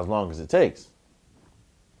out as long as it takes.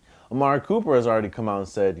 Amari Cooper has already come out and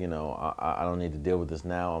said, I don't need to deal with this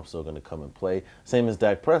now. I'm still going to come and play. Same as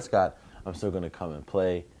Dak Prescott. I'm still going to come and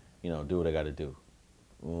play, do what I got to do.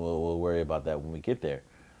 We'll worry about that when we get there.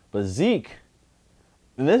 But Zeke,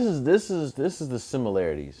 and this is the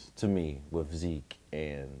similarities to me with Zeke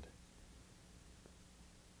and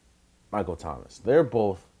Michael Thomas. They're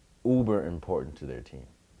both uber important to their team.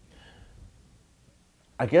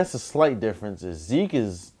 I guess the slight difference is Zeke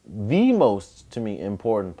is the most, to me,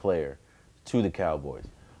 important player to the Cowboys.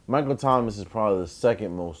 Michael Thomas is probably the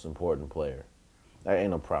second most important player.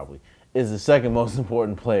 Is the second most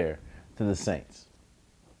important player to the Saints.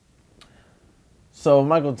 So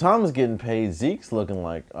Michael Thomas getting paid, Zeke's looking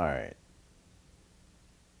like, all right,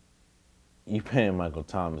 you paying Michael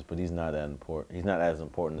Thomas, but he's not that important. He's not as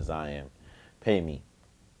important as I am. Pay me.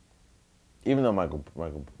 Even though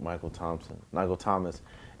Michael Thomas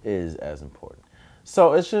is as important.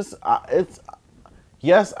 So it's just,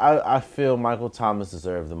 yes, I feel Michael Thomas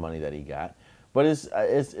deserved the money that he got, but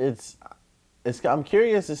I'm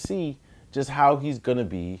curious to see just how he's gonna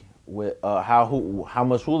be with how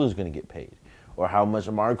much Julio's gonna get paid, or how much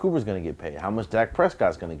Amari Cooper's gonna get paid, how much Dak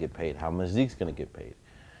Prescott's gonna get paid, how much Zeke's gonna get paid.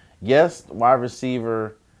 Yes, wide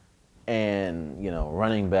receiver and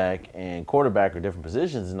running back and quarterback are different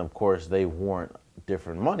positions, and of course they warrant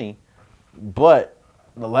different money. But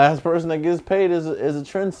the last person that gets paid is a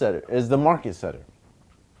trendsetter, is the market setter.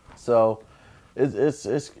 So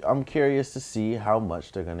I'm curious to see how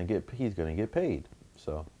much he's gonna get paid.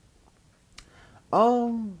 So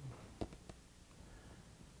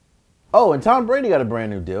Oh, and Tom Brady got a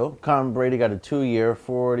brand new deal. Tom Brady got a 2-year,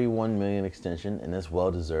 $41 million extension, and it's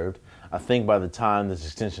well deserved. I think by the time this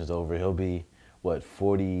extension is over, he'll be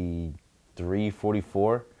 43,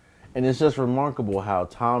 44, and it's just remarkable how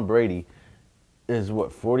Tom Brady is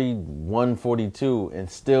 41, 42,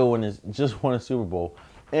 and still just won a Super Bowl,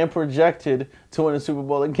 and projected to win a Super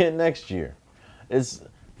Bowl again next year.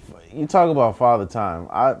 You talk about father time.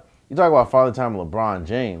 You talk about father time with LeBron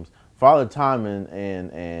James. Father Time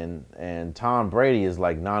and Tom Brady is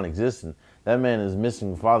like non-existent. That man is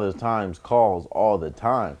missing Father Time's calls all the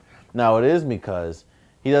time. Now, it is because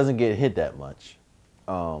he doesn't get hit that much.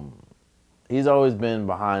 He's always been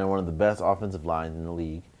behind one of the best offensive lines in the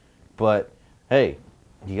league. But, hey,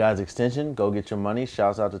 you guys extension, go get your money.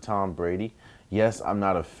 Shouts out to Tom Brady. Yes, I'm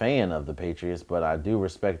not a fan of the Patriots, but I do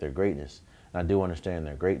respect their greatness. And I do understand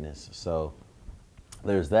their greatness. So,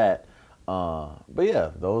 there's that. But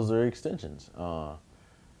yeah, those are extensions.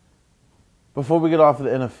 Before we get off of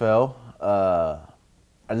the NFL,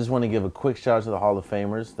 I just want to give a quick shout out to the Hall of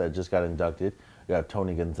Famers that just got inducted. You have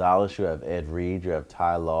Tony Gonzalez, you have Ed Reed, you have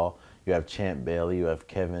Ty Law, you have Champ Bailey, you have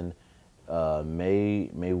Kevin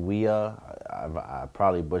Maywia. I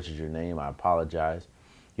probably butchered your name. I apologize.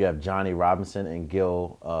 You have Johnny Robinson and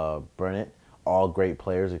Gil Burnett, all great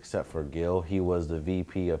players except for Gil. He was the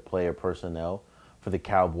VP of Player Personnel for the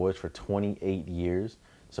Cowboys for 28 years.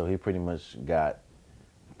 So he pretty much got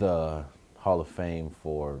the Hall of Fame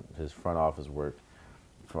for his front office work.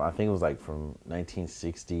 I think it was from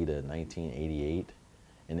 1960 to 1988.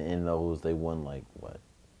 And in those, they won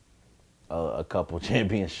a couple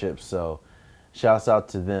championships. So shouts out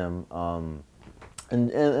to them.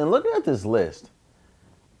 And looking at this list,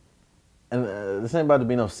 and this ain't about to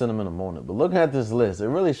be no sentimental moment, but looking at this list, it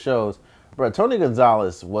really shows, Tony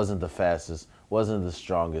Gonzalez wasn't the fastest, wasn't the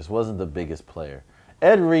strongest, wasn't the biggest player.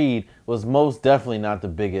 Ed Reed was most definitely not the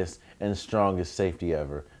biggest and strongest safety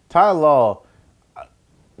ever. Ty Law,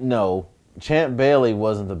 no. Champ Bailey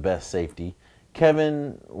wasn't the best safety.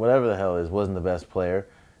 Kevin, whatever the hell is, wasn't the best player.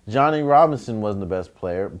 Johnny Robinson wasn't the best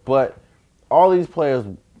player. But all these players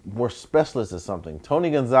were specialists at something.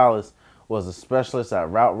 Tony Gonzalez was a specialist at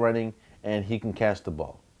route running, and he can catch the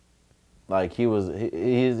ball. He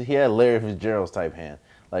had Larry Fitzgerald's type hand.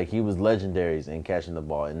 He was legendary in catching the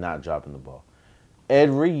ball and not dropping the ball. Ed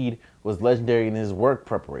Reed was legendary in his work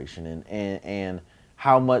preparation and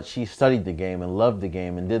how much he studied the game and loved the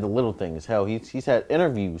game and did the little things. Hell, he's had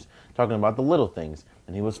interviews talking about the little things,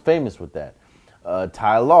 and he was famous with that.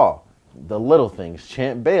 Ty Law, the little things.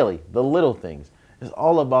 Champ Bailey, the little things. It's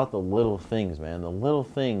all about the little things, man. The little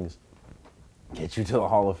things get you to the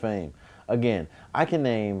Hall of Fame. Again, I can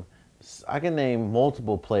name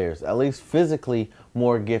multiple players, at least physically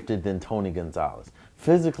more gifted than Tony Gonzalez.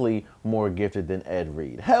 physically more gifted than Ed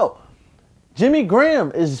Reed. Hell, Jimmy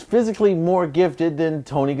Graham is physically more gifted than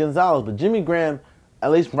Tony Gonzalez, but Jimmy Graham,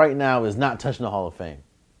 at least right now, is not touching the Hall of Fame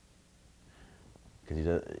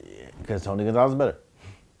because Tony Gonzalez is better.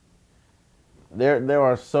 There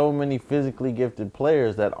are so many physically gifted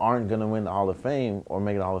players that aren't going to win the Hall of Fame or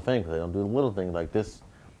make the Hall of Fame because they don't do the little things like this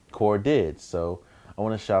core did. So I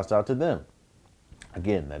want to shout out to them.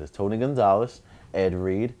 Again, that is Tony Gonzalez, Ed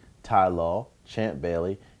Reed, Ty Law, Champ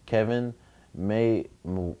Bailey, Kevin Maway.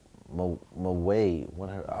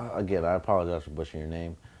 Again, I apologize for butchering your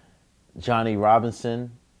name. Johnny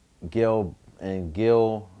Robinson, Gil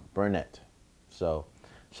Burnett. So,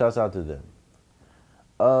 shouts out to them.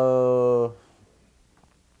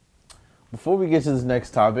 Before we get to this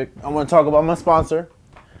next topic, I want to talk about my sponsor.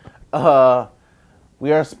 We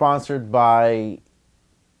are sponsored by.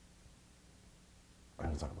 I'm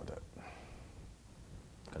going to talk about that.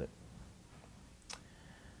 Got it.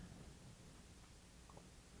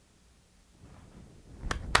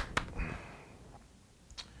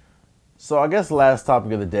 So I guess the last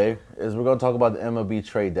topic of the day is we're going to talk about the MLB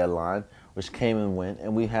trade deadline, which came and went,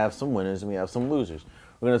 and we have some winners and we have some losers.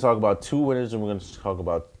 We're going to talk about 2 winners and we're going to talk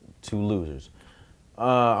about 2 losers.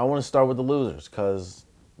 I want to start with the losers because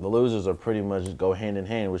the losers are pretty much go hand in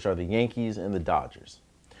hand, which are the Yankees and the Dodgers.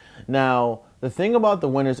 Now, the thing about the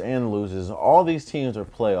winners and the losers, all these teams are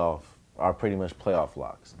pretty much playoff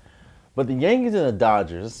locks. But the Yankees and the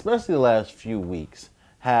Dodgers, especially the last few weeks,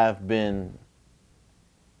 have been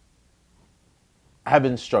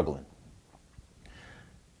struggling.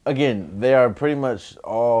 Again, they are pretty much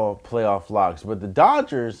all playoff locks, but the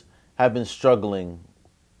Dodgers have been struggling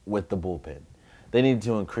with the bullpen. They need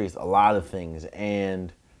to increase a lot of things,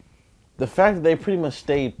 and the fact that they pretty much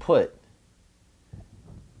stayed put,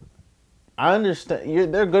 I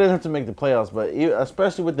understand they're good enough to make the playoffs, but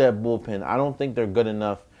especially with that bullpen, I don't think they're good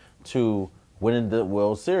enough to win the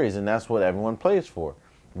World Series, and that's what everyone plays for.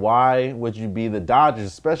 Why would you be the Dodgers,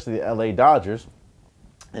 especially the LA Dodgers,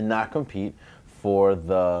 and not compete for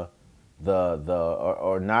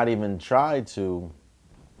or not even try to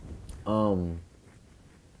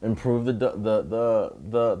improve the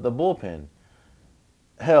bullpen?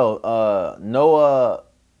 Hell, Noah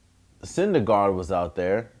Syndergaard was out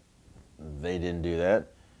there. They didn't do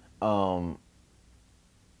that.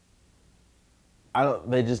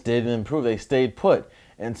 They just didn't improve. They stayed put.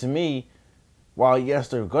 And to me, while yes,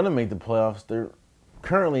 they're going to make the playoffs, they're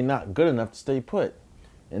currently not good enough to stay put.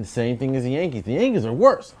 And same thing as the Yankees. The Yankees are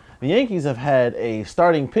worse. The Yankees have had a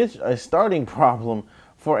starting problem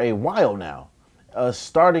for a while now. A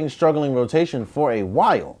starting struggling rotation for a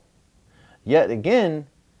while. Yet again,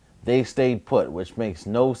 they stayed put, which makes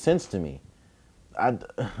no sense to me.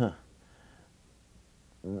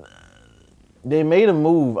 They made a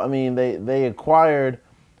move. I mean, they acquired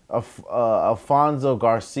Alfonso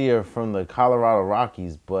Garcia from the Colorado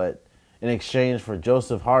Rockies, but in exchange for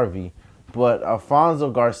Joseph Harvey. But Alfonso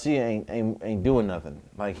Garcia ain't doing nothing.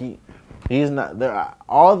 Like he's not there.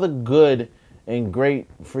 All the good and great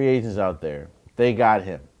free agents out there, they got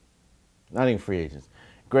him. Not even free agents.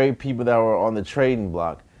 Great people that were on the trading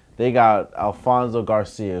block. They got Alfonso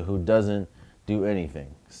Garcia, who doesn't do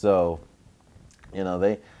anything. So,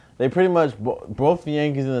 they pretty much, both the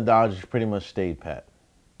Yankees and the Dodgers pretty much stayed pat.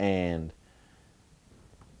 And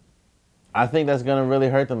I think that's going to really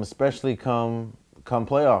hurt them, especially come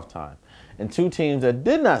playoff time. And 2 teams that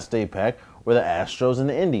did not stay pat were the Astros and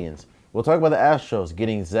the Indians. We'll talk about the Astros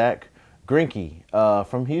getting Zach Greinke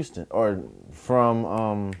from Houston, or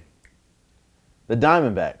from the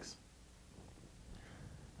Diamondbacks.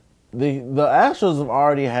 The Astros have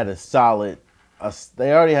already had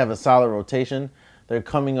they already have a solid rotation. They're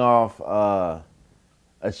coming off a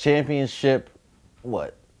championship,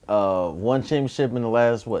 one championship in the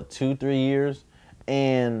last, 2-3 years.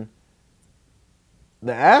 And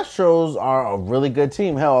the Astros are a really good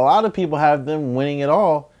team. Hell, a lot of people have them winning it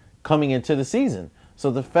all coming into the season. So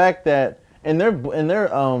the fact that, and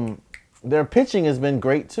their pitching has been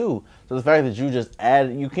great too. So the fact that you just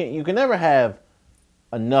add, you can never have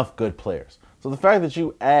enough good players. So the fact that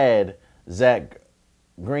you add Zach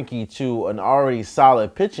Greinke to an already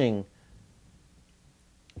solid pitching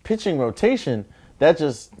rotation, that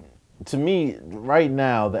just, to me, right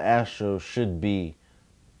now, the Astros should be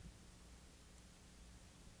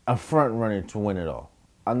a front runner to win it all.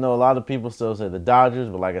 I know a lot of people still say the Dodgers,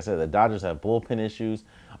 but like I said, the Dodgers have bullpen issues.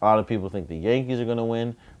 A lot of people think the Yankees are going to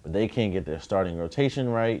win, but they can't get their starting rotation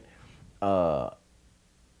right.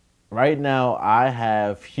 Right now, I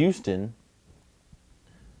have Houston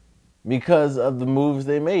because of the moves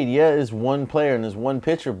they made. Yeah, it's one player and there's one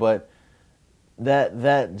pitcher, but that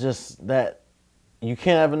you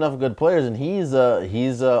can't have enough good players, and he's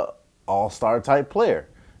a all-star type player.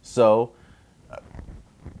 So,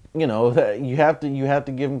 you have to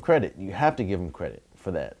give him credit. You have to give him credit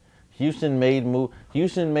for that. Houston made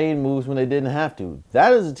moves when they didn't have to.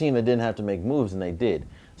 That is a team that didn't have to make moves, and they did.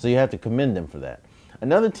 So you have to commend them for that.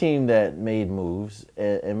 Another team that made moves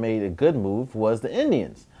and made a good move was the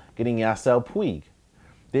Indians, getting Yasiel Puig.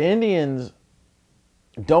 The Indians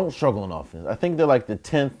don't struggle in offense. I think they're like the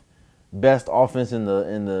 10th best offense in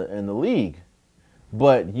the league.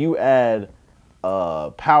 But you add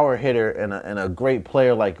a power hitter and a great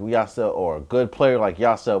player like Yasiel, or a good player like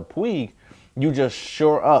Yasiel Puig, you just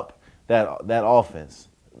shore up that offense.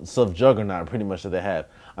 So juggernaut pretty much that they have.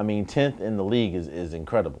 I mean, 10th in the league is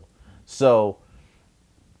incredible. So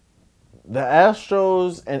the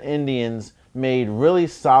Astros and Indians made really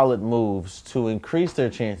solid moves to increase their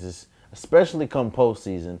chances, especially come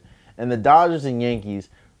postseason. And the Dodgers and Yankees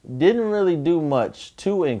didn't really do much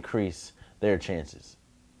to increase their chances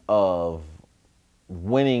of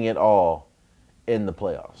winning it all in the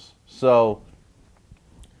playoffs. So,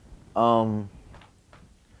 yeah,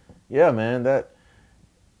 man, that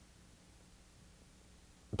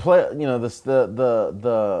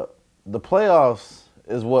the playoffs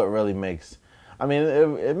is what really makes. I mean,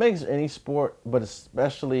 it makes any sport, but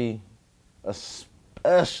especially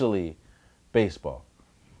baseball.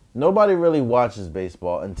 Nobody really watches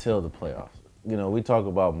baseball until the playoffs. We talk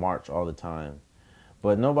about March all the time,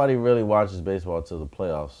 but nobody really watches baseball until the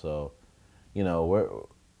playoffs. So,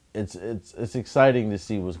 it's exciting to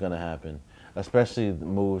see what's going to happen, especially the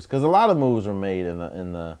moves, because a lot of moves were made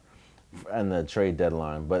in the trade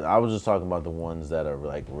deadline. But I was just talking about the ones that are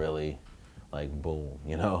like really, like boom,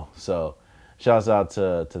 So, shouts out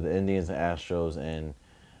to the Indians and Astros, and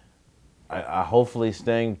I hopefully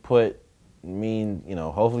staying put.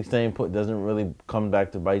 Hopefully staying put doesn't really come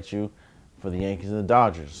back to bite you for the Yankees and the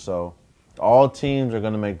Dodgers. So all teams are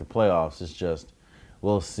going to make the playoffs. It's just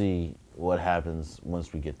we'll see what happens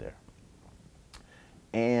once we get there.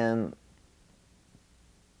 And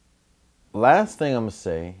last thing I'm gonna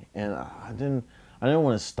say, and I didn't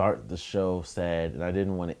want to start the show sad, and I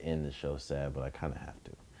didn't want to end the show sad, but I kind of have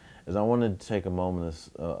to, is I wanted to take a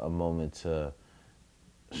moment to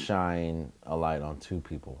shine a light on two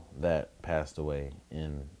people that passed away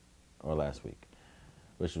last week,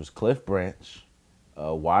 which was Cliff Branch,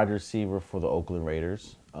 a wide receiver for the Oakland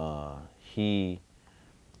Raiders. He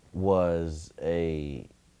was a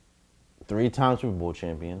 3-time Super Bowl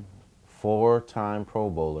champion, 4-time Pro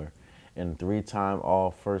Bowler, and 3-time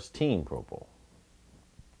All-First Team Pro Bowl.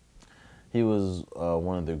 He was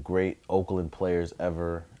one of the great Oakland players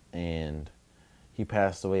ever, and he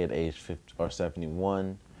passed away at age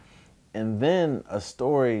 71. And then a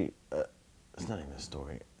story, it's not even a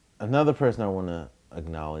story. Another person I want to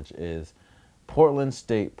acknowledge is Portland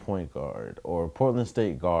State point guard, or Portland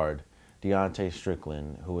State guard, Deontay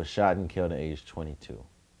Strickland, who was shot and killed at age 22.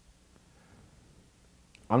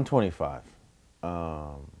 I'm 25.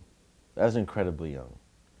 That's incredibly young.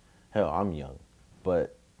 Hell, I'm young.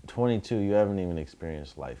 But 22, you haven't even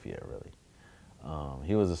experienced life yet, really.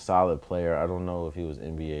 He was a solid player. I don't know if he was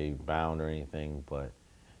NBA bound or anything, but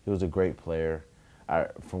he was a great player.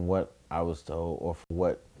 From what I was told, or from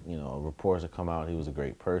what reports that come out, he was a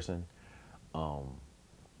great person, as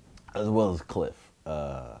well as Cliff.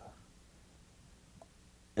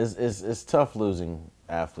 It's tough losing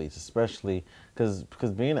athletes, especially because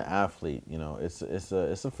being an athlete, it's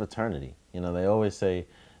a fraternity. They always say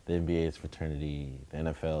the NBA is fraternity, the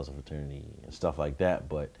NFL is a fraternity, and stuff like that,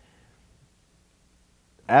 but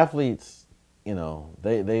athletes,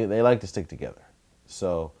 they like to stick together.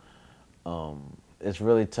 So it's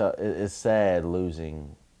really tough. It's sad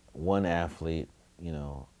losing one athlete,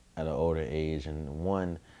 at an older age, and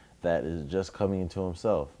one that is just coming into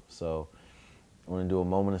himself. So I want to do a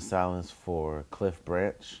moment of silence for Cliff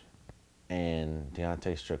Branch and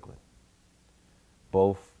Deontay Strickland.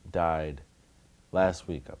 Both died last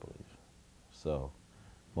week, I believe. So,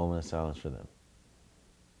 moment of silence for them.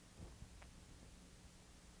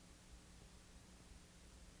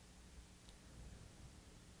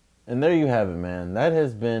 And there you have it, man. That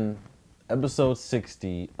has been episode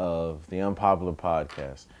 60 of the Unpopular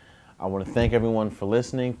Podcast. I want to thank everyone for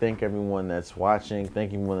listening. Thank everyone that's watching.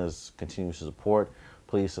 Thank everyone that's continues to support.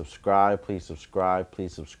 Please subscribe. Please subscribe.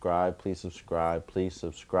 Please subscribe. Please subscribe. Please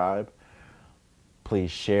subscribe. Please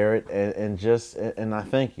share it. And I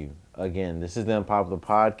thank you. Again, this is the Unpopular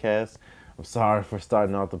Podcast. I'm sorry for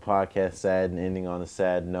starting off the podcast sad and ending on a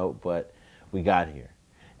sad note, but we got here.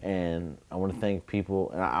 And I want to thank people,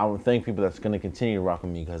 and I want to thank people that's going to continue to rock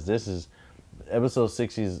with me, because this is episode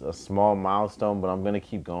 60 is a small milestone, but I'm going to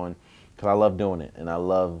keep going because I love doing it, and I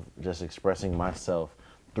love just expressing myself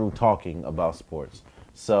through talking about sports.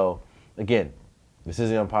 So, again, this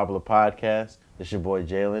is the Unpopular Podcast. This is your boy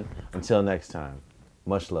Jalen. Until next time,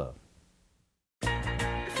 much love.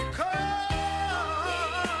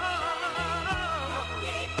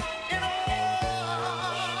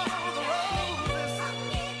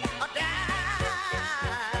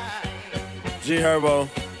 G Herbo.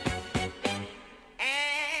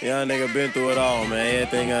 Young nigga been through it all, man.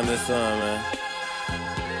 Everything under the sun, man.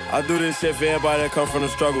 I do this shit for everybody that come from the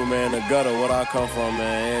struggle, man. The gutter, what I come from,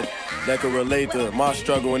 man. That could relate to my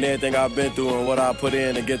struggle and everything I've been through and what I put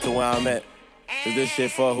in to get to where I'm at. Cause this shit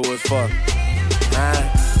for who it's for.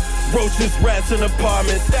 Roaches, rats in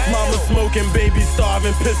apartments. Mama smoking, baby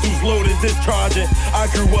starving, pistols loaded, discharging. I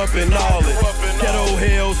grew up in all it. Ghetto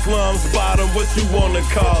hell, slums, bottom, what you wanna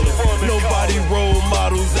call it. Nobody role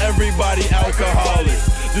models, everybody alcoholics.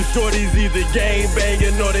 The shorties either gang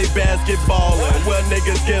banging or they basketballing. Well,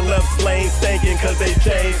 niggas get left lane stankin' cause they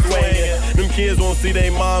chain swinging. Them kids won't see they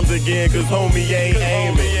moms again cause homie ain't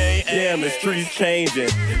aiming. Damn, the streets changing.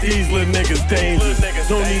 These little niggas dangerous.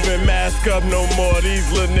 Don't even mask up no more. These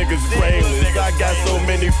little niggas brainless. I got so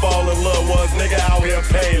many fallen loved ones, nigga out here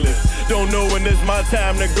payless. Don't know when it's my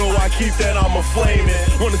time to go. I keep that, I'ma flame it.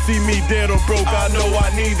 Wanna see me dead or broke? I know I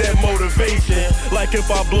need that motivation. Like if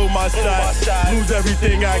I blow my shot, lose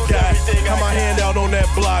everything I got. Have my hand out on that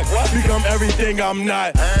block, become everything I'm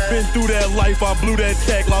not. Been through that life, I blew that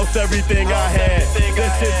check, lost everything I had.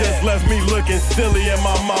 That shit just left me looking silly and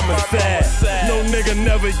my mama sad. No nigga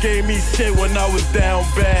never gave me shit when I was down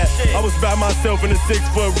bad. I was by myself in a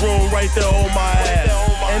 6-foot room right there on my ass.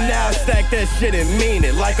 And now I stack that shit and mean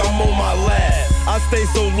it like I'm on my last. I stay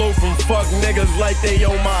so low from fuck niggas like they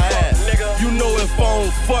on my ass. You know if I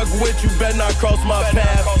don't fuck with you, better not cross my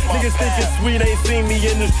path. Niggas think it's sweet, ain't seen me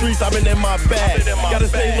in the streets, I've been in my bag. Gotta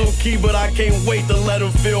stay low key, but I can't wait to let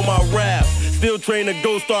them feel my rap. Still train to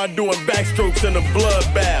go start doing backstrokes in a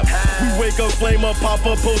bloodbath. We wake up, flame up, pop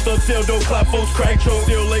up, post up, tail, don't clap, folks, crack choke.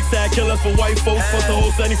 Still Lakeside killers for white folks, fuck the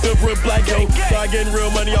whole 75th with black yo. Start getting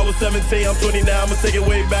real money, I was 17, I'm 20 now, I'ma take it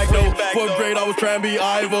way back though. 4th grade, I was trying to be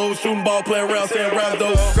Ivo, shooting ball, playing around, saying rap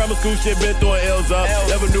though. Grammar school shit, been throwing L's up.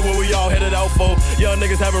 Never knew what we all headed out for. Young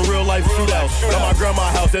niggas having real life shootouts. At my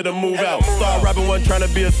grandma's house, had to move out. Started rapping, wasn't trying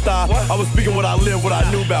to be a star. I was speaking what I lived, what I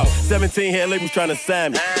knew about. 17 head labels trying to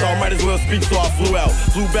sign me. So I might as well speak, so I flew out.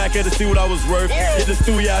 Flew back here to see what I was worth. Hit the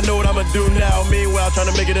studio, I know what I'ma do now. Meanwhile,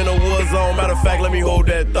 trying to make it in a war zone. Matter of fact, let me hold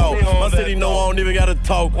that thought. My city know I don't even gotta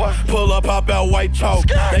talk. Pull up, hop out, white chalk.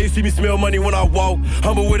 Now you see me smell money when I walk.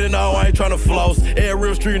 Humble with it now, I ain't trying to floss. Air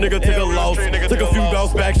real street nigga, take a loss. Took a few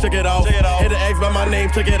bounce back, shook it off. Hit the X by my name,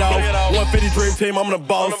 took it off. 150 dream team, I'm the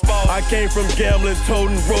boss. I came from gambling,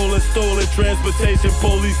 toting, rolling, stolen, transportation,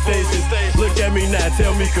 police stations. Look at me now,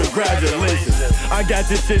 tell me congratulations. I got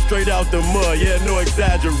this shit straight out the mud, yeah, no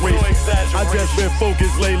exaggeration. I just been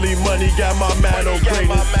focused lately, money got my mind on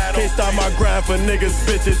greatness. Can't stop my grind for niggas,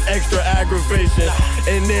 bitches, extra aggravation.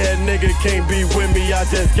 And there nigga can't be with me, I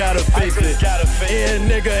just gotta face it. And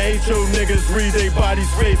nigga ain't your niggas, read they bodies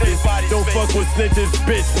faces. Don't fuck with snitches,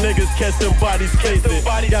 bitch, niggas catch them bodies facing.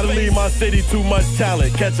 Gotta leave my city, too much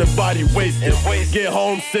talent, catch a body wasted. Get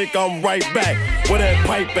homesick, I'm right back, where that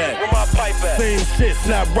pipe at? Same shit,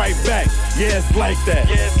 snap right back, yeah it's like that.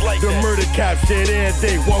 The murder cap shit every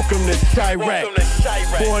day, welcome to Chirac.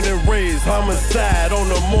 Born and raised, homicide on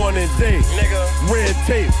the morning day. Red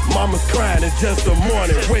tape, mama's crying, it's just a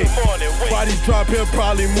morning wait. Bodies drop here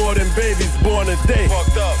probably more than babies born a day.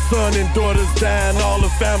 Son and daughters dying, all the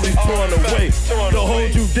families torn away. The whole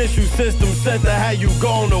judicial system set to how you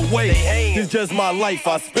gone away. It's just my life,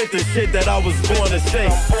 I spit the shit that I was born to say.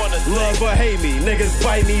 Love or hate me, niggas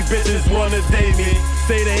bite me, bitches wanna date me.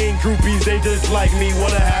 Say they ain't groupies, they just like me,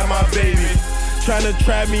 wanna have my baby. Tryna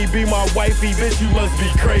trap me, be my wifey, bitch, you must be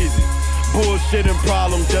crazy. Bullshit and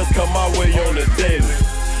problems just come my way on the daily.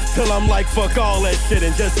 Till I'm like, fuck all that shit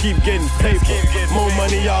and just keep getting paper. More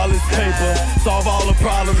money, all is paper. Solve all the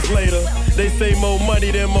problems later. They say more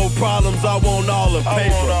money than more problems. I want all the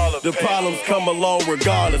paper. The problems come along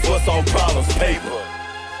regardless. What's on problems? Paper.